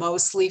who?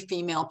 Mostly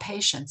female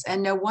patients.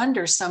 And no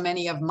wonder so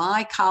many of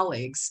my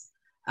colleagues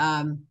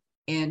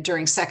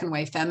during second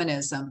wave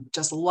feminism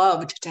just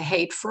loved to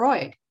hate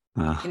Freud.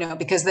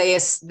 Because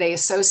they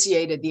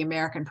associated the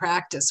American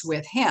practice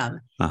with him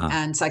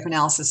and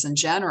psychoanalysis in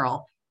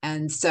general.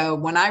 And so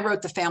when I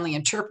wrote The Family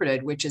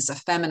Interpreted, which is a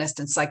feminist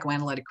and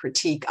psychoanalytic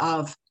critique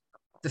of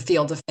the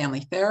field of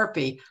family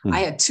therapy, I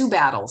had two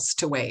battles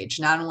to wage.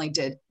 Not only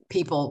did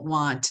people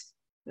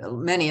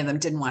many of them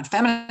didn't want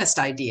feminist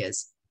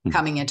ideas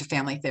coming into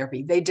family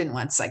therapy, they didn't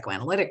want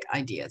psychoanalytic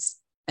ideas.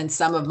 And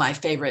some of my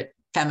favorite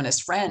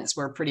feminist friends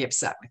were pretty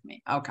upset with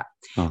me. Okay.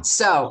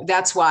 So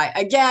that's why,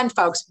 again,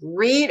 folks,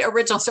 read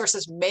original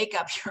sources, make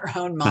up your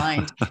own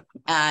mind.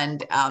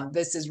 And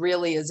this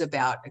is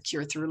about a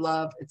cure through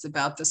love. It's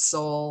about the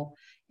soul,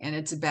 and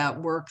it's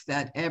about work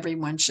that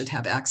everyone should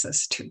have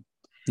access to.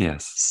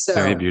 Yes. So,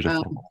 very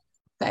beautiful.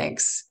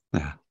 Thanks.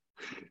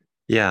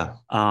 Yeah.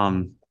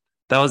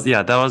 That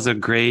was a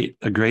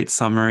great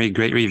summary,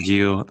 great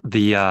review.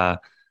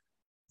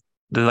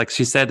 Like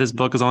she said, this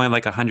book is only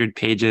like 100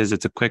 pages.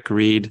 It's a quick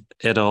read.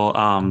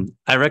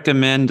 I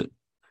recommend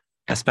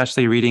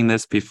especially reading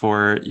this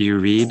before you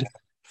read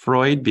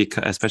Freud,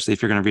 because especially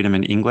if you're going to read him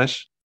in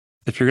English.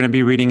 If you're going to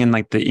be reading in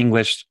like the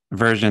English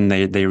version,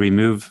 they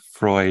remove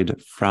Freud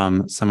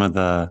from some of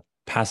the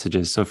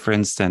passages. So for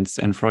instance,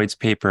 in Freud's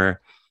paper,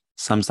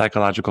 Some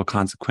Psychological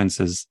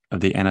Consequences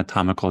of the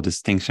Anatomical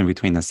Distinction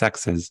Between the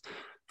Sexes,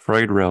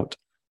 Freud wrote,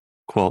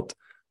 quote,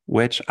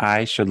 which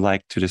I should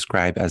like to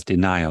describe as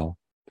denial,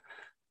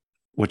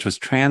 which was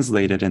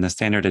translated in the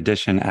standard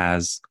edition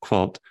as,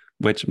 quote,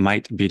 which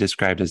might be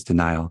described as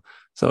denial.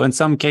 So in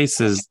some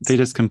cases, they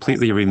just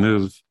completely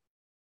remove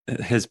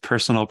his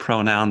personal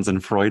pronouns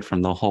and Freud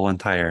from the whole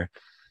entire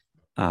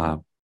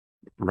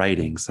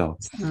writing. So,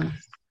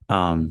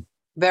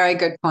 very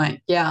good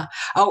point. Yeah.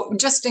 Oh,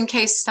 just in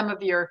case some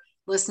of your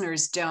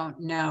listeners don't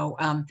know,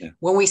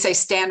 when we say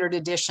standard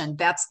edition,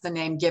 that's the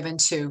name given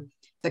to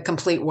the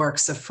complete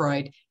works of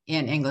Freud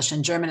in English.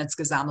 In German, it's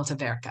Gesammelte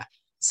Werke.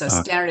 So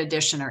standard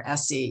edition, or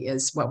SE,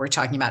 is what we're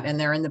talking about. And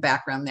they're in the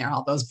background there,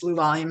 all those blue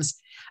volumes.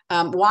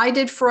 Why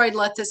did Freud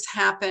let this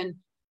happen?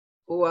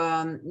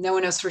 No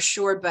one knows for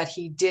sure, but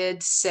he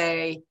did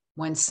say,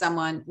 when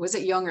someone, was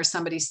it Jung or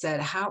somebody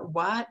said,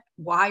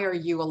 why are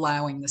you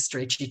allowing the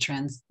Strachey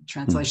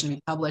translation to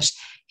be published?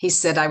 He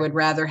said, I would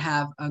rather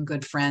have a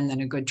good friend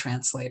than a good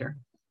translator.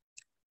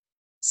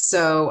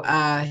 So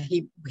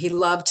he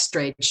loved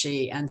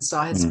Strachey and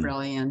saw his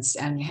brilliance,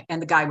 and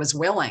the guy was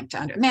willing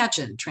to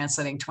imagine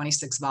translating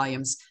 26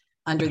 volumes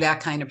under that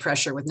kind of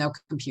pressure with no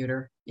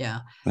computer. Yeah.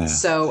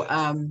 So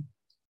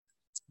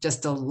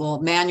just a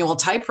little manual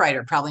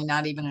typewriter, probably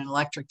not even an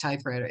electric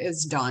typewriter,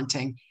 is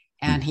daunting.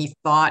 And he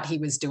thought he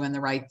was doing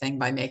the right thing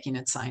by making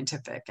it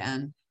scientific.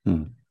 And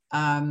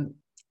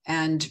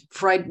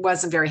Freud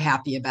wasn't very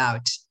happy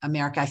about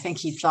America. I think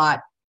he thought,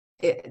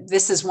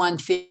 this is one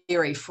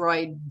theory,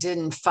 Freud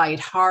didn't fight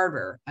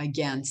harder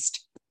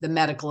against the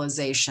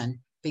medicalization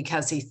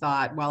because he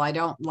thought, well, I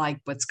don't like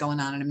what's going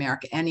on in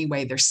America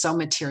anyway. They're so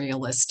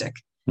materialistic.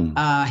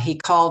 He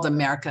called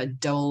America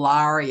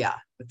dollaria,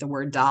 with the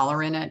word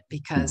dollar in it,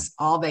 because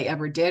all they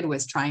ever did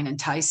was try and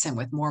entice him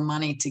with more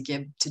money to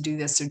do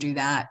this or do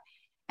that.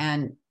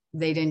 And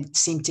they didn't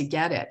seem to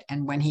get it.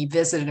 And when he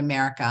visited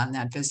America on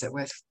that visit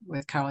with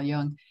Carl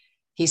Jung,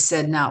 he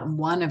said not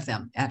one of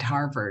them at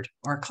Harvard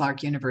or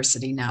Clark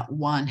University, not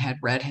one had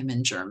read him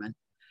in German.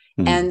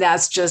 And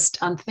that's just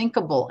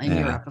unthinkable in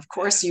Europe. Of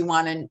course, you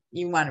want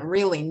to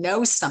really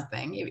know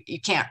something.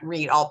 You can't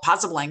read all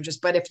possible languages,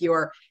 but if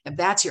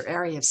that's your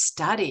area of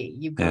study,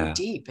 you go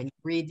deep and you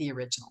read the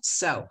originals.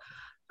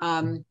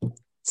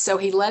 So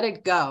he let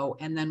it go.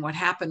 And then what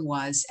happened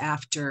was,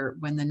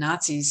 when the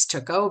Nazis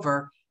took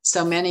over,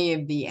 so many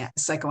of the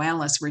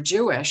psychoanalysts were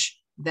Jewish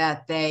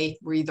that they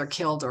were either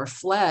killed or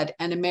fled,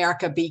 and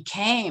America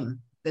became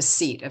the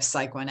seat of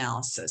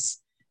psychoanalysis.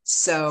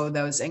 So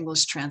those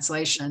English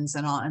translations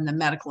and the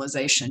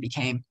medicalization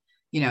became,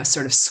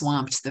 sort of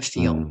swamped the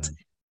field.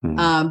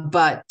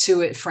 But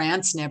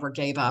France never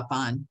gave up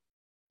on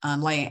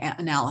lay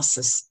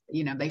analysis.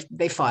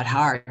 They fought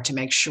hard to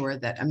make sure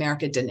that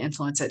America didn't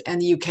influence it,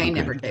 and the UK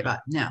never gave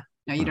up. No,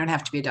 you don't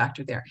have to be a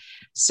doctor there.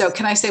 So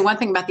can I say one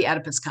thing about the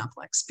Oedipus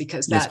complex?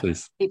 Because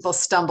people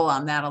stumble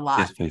on that a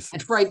lot. Yes,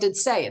 and Freud did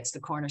say it's the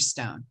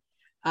cornerstone.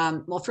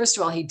 Well, first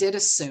of all, he did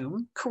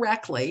assume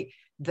correctly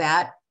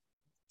that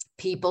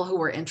people who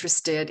were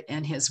interested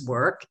in his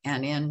work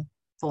and in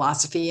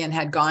philosophy and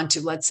had gone to,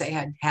 let's say,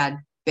 had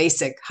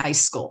basic high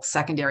school,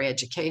 secondary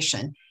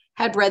education,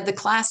 had read the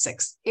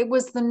classics. It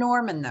was the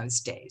norm in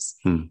those days.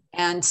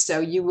 And so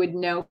you would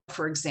know,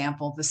 for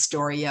example, the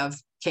story of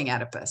King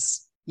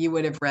Oedipus. You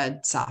would have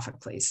read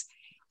Sophocles.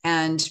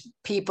 And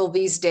people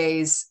these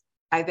days,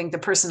 I think the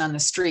person on the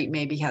street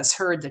maybe has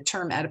heard the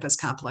term Oedipus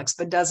complex,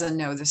 but doesn't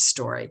know the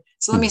story.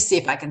 So let me see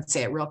if I can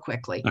say it real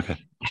quickly.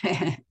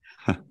 Okay.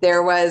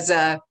 There was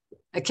a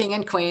king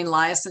and queen,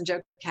 Laius and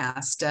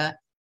Jocasta.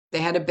 They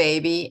had a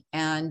baby,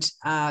 and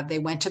they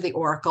went to the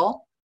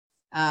oracle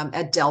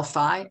at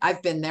Delphi.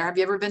 I've been there. Have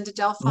you ever been to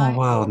Delphi? Oh,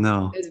 wow,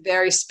 no. It's a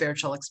very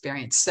spiritual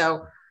experience.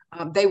 So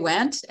they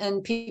went,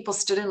 and people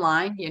stood in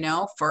line,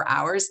 for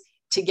hours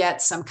to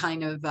get some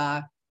kind of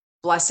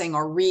blessing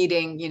or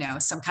reading,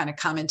 some kind of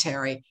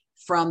commentary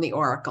from the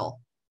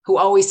oracle, who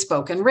always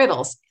spoke in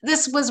riddles.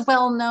 This was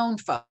well known,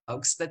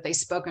 folks, that they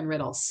spoke in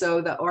riddles. So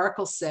the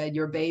oracle said,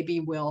 your baby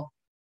will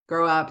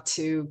grow up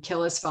to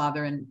kill his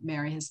father and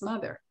marry his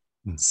mother.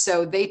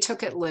 So they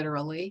took it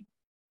literally,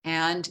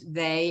 and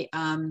they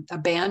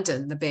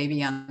abandoned the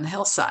baby on the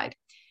hillside.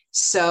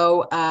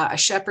 So a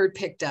shepherd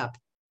picked up,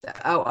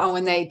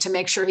 and to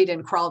make sure he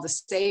didn't crawl to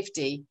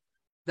safety,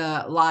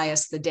 the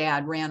Laius, the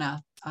dad, ran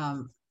a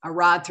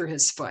rod through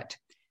his foot.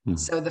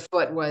 So the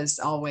foot was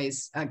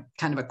always a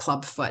kind of a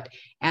club foot.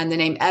 And the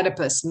name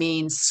Oedipus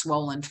means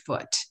swollen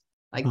foot.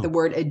 Like the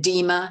word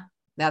edema,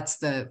 that's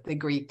the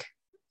Greek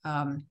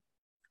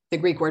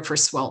word for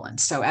swollen.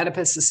 So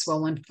Oedipus is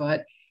swollen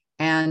foot.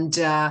 And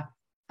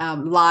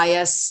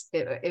Laius,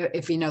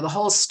 if you know the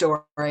whole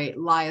story,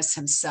 Laius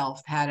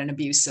himself had an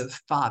abusive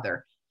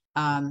father.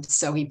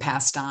 So he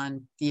passed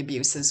on the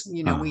abuses.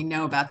 We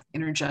know about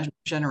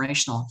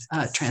intergenerational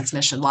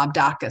transmission.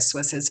 Labdacus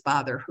was his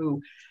father,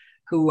 who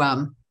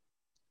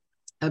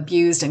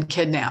abused and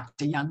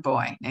kidnapped a young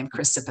boy named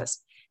Chrysippus.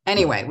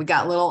 Anyway, we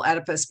got little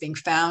Oedipus being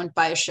found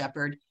by a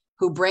shepherd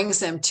who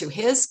brings him to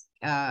his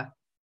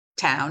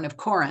town of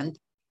Corinth,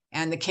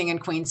 and the king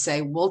and queen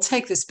say, we'll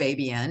take this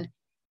baby in,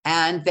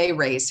 and they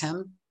raise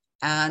him,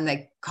 and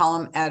they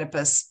call him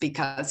Oedipus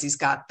because he's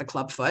got the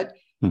club foot.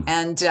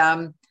 And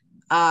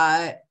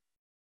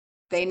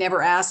they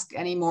never ask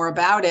any more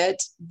about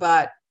it,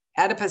 but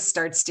Oedipus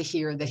starts to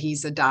hear that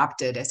he's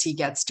adopted as he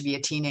gets to be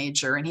a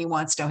teenager, and he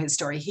wants to know his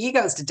story. He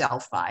goes to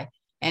Delphi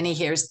and he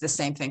hears the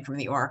same thing from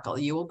the oracle.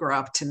 You will grow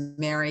up to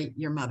marry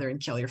your mother and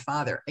kill your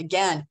father.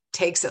 Again,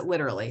 takes it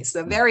literally. He's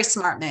a very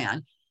smart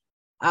man.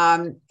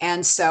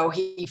 And so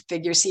he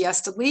figures he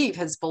has to leave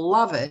his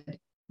beloved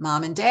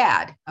mom and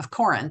dad of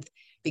Corinth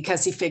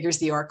because he figures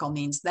the oracle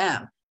means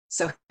them.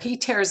 So he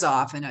tears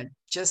off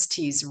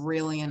he's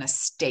really in a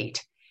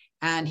state,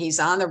 and he's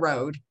on the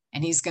road,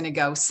 and he's going to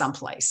go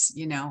someplace,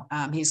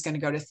 he's going to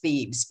go to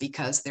Thebes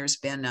because there's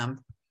been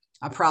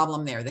a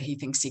problem there that he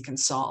thinks he can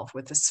solve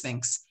with the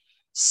Sphinx.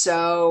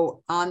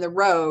 So on the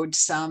road,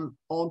 some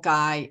old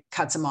guy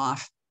cuts him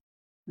off.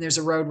 There's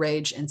a road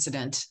rage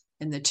incident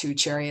in the two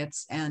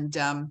chariots, and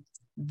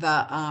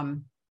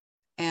the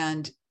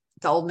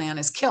old man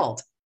is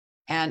killed,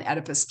 and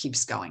Oedipus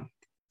keeps going.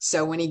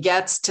 So when he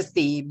gets to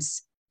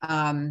Thebes,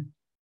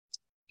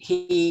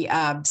 he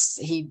helps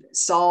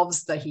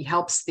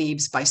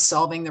Thebes by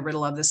solving the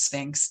riddle of the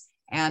Sphinx,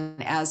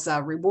 and as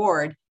a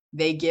reward,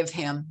 they give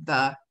him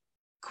the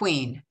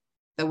queen,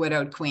 the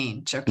widowed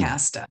queen,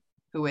 Jocasta,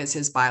 who is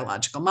his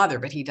biological mother,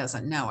 but he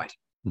doesn't know it.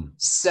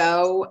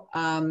 So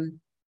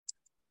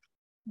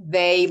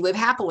they live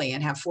happily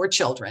and have 4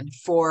 children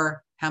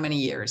for how many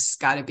years?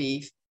 Got to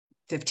be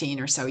 15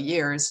 or so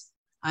years,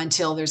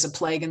 until there's a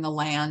plague in the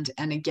land.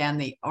 And again,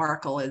 the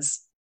oracle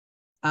is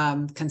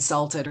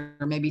consulted,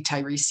 or maybe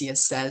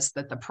Tiresias says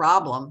that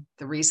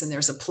the reason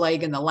there's a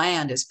plague in the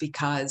land is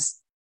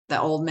because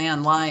the old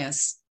man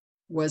Laius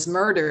was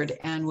murdered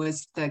and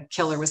the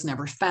killer was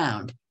never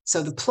found.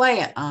 So the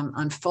play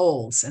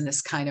unfolds in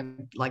this kind of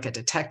like a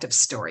detective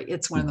story.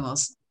 It's one of the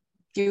most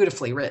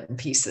beautifully written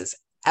pieces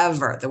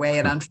ever, the way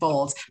it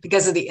unfolds,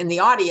 because in the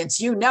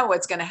audience,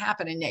 what's going to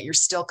happen, and yet you're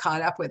still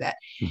caught up with it.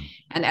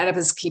 And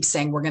Oedipus keeps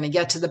saying, we're going to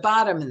get to the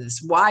bottom of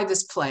this. Why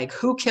this plague?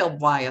 Who killed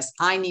Laius?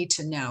 I need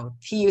to know.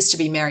 He used to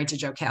be married to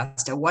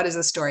Jocasta. What is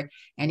the story?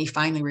 And he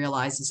finally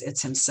realizes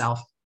it's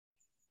himself,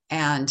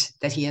 and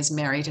that he has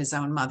married his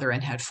own mother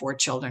and had 4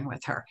 children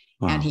with her.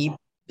 Wow. And he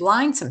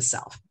blinds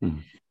himself.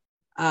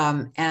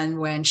 And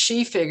when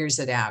she figures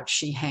it out,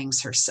 she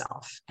hangs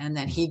herself. And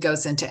then he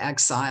goes into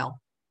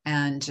exile,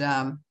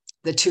 and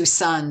the 2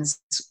 sons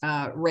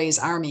raise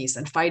armies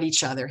and fight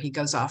each other. He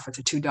goes off with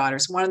the 2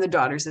 daughters. One of the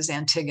daughters is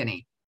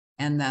Antigone,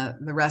 and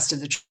the rest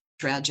of the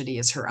tragedy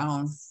is her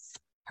own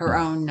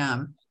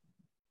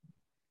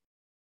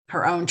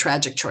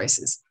tragic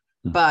choices.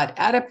 But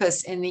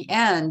Oedipus, in the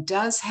end,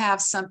 does have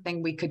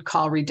something we could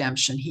call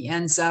redemption. He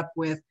ends up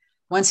with,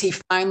 once he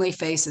finally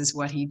faces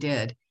what he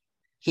did,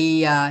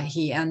 he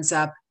ends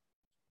up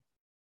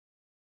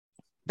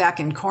back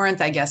in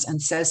Corinth, I guess, and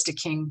says to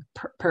King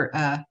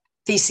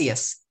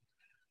Theseus,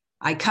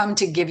 I come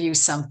to give you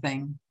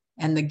something,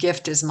 and the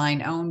gift is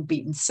mine own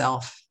beaten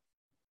self.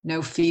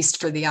 No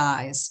feast for the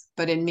eyes,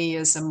 but in me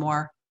is a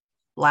more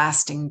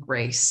lasting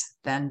grace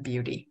than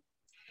beauty.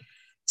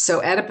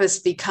 So Oedipus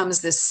becomes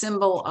this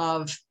symbol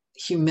of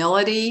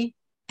humility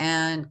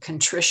and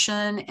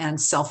contrition and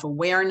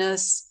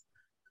self-awareness.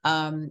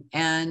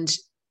 And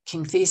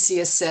King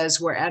Theseus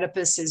says, where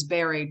Oedipus is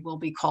buried will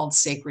be called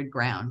sacred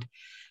ground.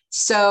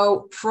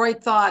 So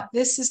Freud thought,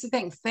 this is the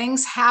thing.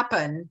 Things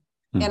happen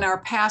in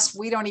our past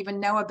we don't even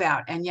know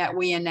about, and yet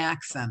we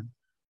enact them.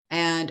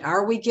 And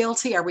are we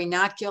guilty? Are we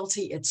not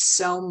guilty? It's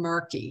so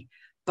murky.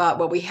 But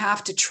what we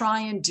have to try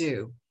and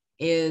do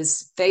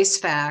is face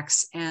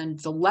facts. And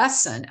the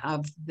lesson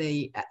of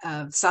the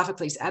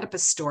Sophocles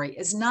Oedipus story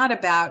is not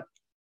about,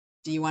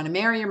 do you want to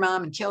marry your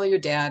mom and kill your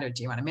dad, or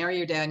do you want to marry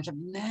your dad and kill?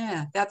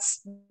 Nah, that's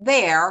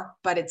there,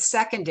 but it's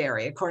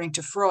secondary, according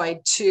to Freud,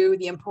 to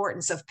the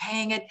importance of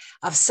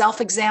of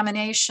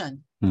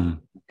self-examination.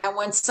 And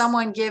when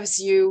someone gives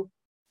you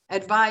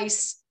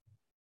advice,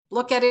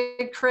 look at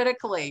it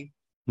critically.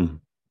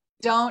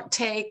 Don't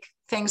take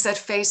things at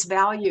face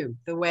value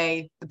the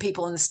way the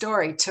people in the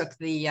story took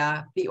the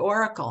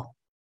oracle.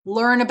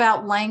 Learn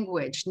about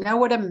language, know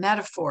what a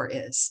metaphor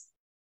is,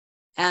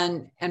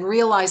 and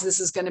realize this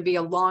is going to be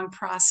a long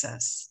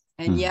process.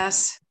 And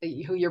yes,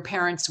 who your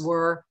parents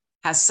were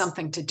has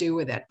something to do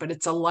with it, but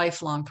it's a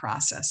lifelong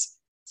process.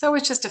 So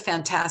it's just a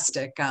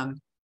fantastic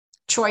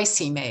choice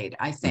he made,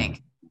 I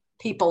think.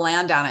 People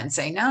land on it and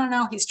say,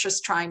 no, he's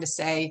just trying to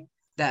say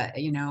that,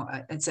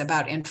 it's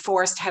about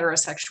enforced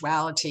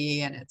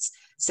heterosexuality, and it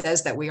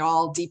says that we're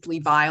all deeply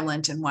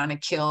violent and want to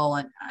kill.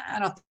 And I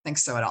don't think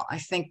so at all. I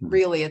think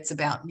really it's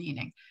about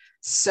meaning.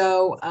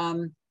 So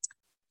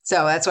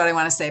that's what I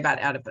want to say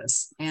about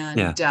Oedipus.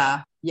 And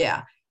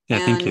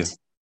Thank you.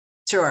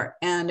 Sure.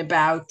 And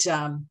about,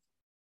 and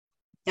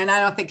I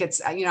don't think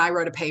it's, I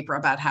wrote a paper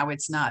about how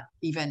it's not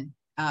even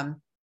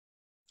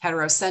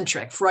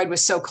heterocentric. Freud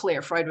was so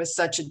clear. Freud was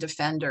such a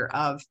defender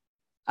of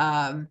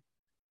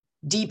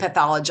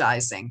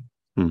depathologizing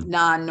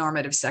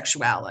non-normative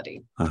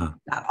sexuality.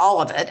 Not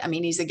all of it. I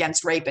mean, he's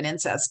against rape and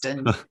incest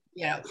and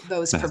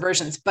those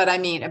perversions. But I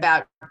mean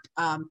about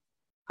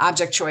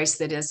object choice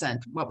that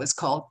isn't what was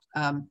called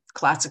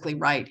classically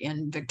right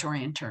in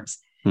Victorian terms.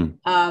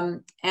 And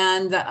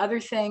the other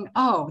thing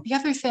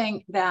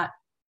that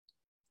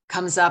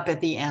comes up at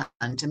the end.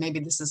 And maybe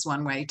this is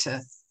one way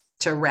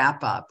to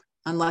wrap up,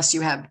 unless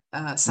you have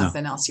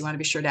something else you want to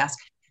be sure to ask.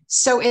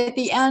 So at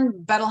the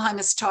end, Bettelheim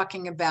is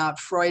talking about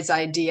Freud's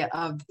idea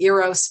of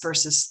eros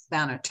versus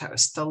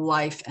thanatos, the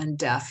life and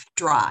death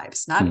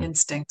drives, not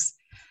instincts,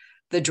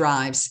 the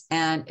drives.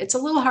 And it's a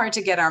little hard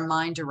to get our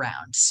mind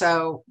around.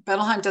 So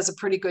Bettelheim does a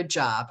pretty good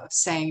job of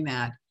saying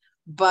that.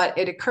 But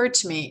it occurred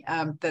to me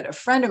that a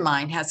friend of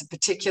mine has a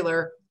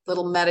particular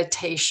little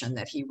meditation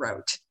that he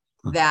wrote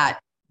that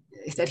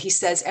he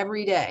says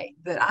every day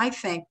that I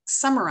think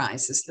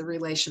summarizes the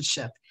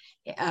relationship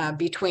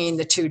between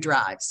the two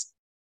drives,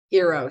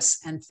 eros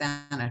and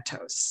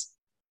thanatos,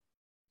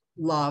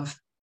 love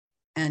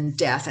and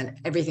death and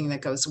everything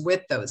that goes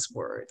with those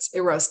words.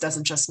 Eros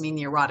doesn't just mean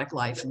the erotic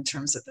life in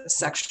terms of the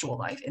sexual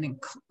life. It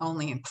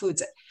only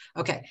includes it.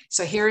 Okay,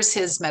 so here's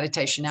his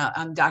meditation. Now,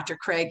 Dr.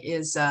 Craig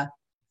is a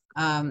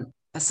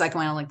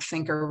psychoanalytic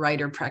thinker,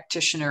 writer,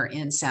 practitioner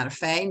in Santa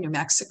Fe, New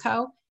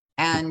Mexico.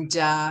 And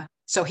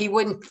so he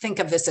wouldn't think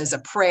of this as a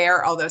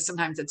prayer, although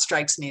sometimes it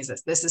strikes me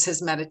as this is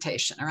his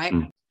meditation, all right?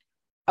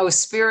 O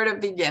spirit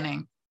of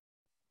beginning,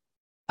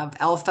 of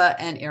Alpha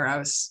and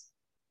Eros,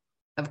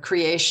 of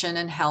creation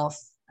and health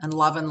and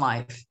love and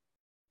life,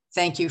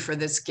 thank you for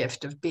this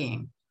gift of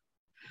being.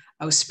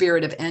 O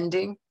spirit of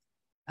ending,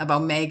 of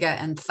Omega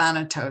and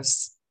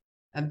Thanatos,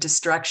 of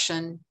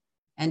destruction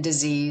and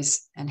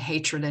disease and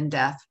hatred and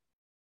death,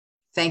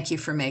 thank you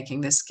for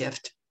making this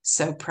gift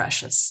so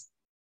precious.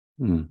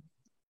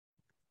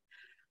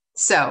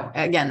 So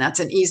again, that's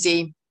an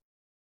easy,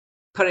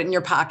 put it in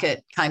your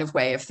pocket kind of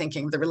way of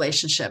thinking the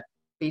relationship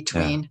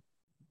between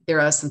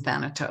Eros and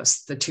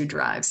Thanatos, the two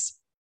drives.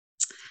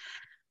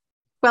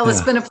 Well,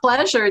 it's been a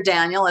pleasure,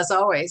 Daniel, as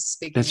always.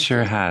 Speaking. It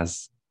sure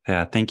has.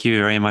 Yeah. Thank you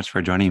very much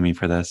for joining me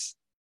for this.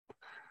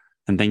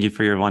 And thank you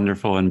for your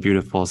wonderful and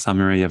beautiful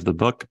summary of the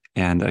book.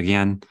 And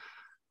again,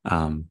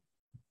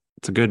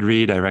 it's a good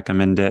read. I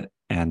recommend it.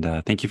 And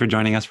thank you for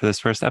joining us for this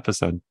first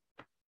episode.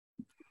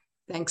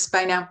 Thanks.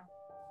 Bye now.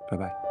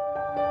 Bye-bye.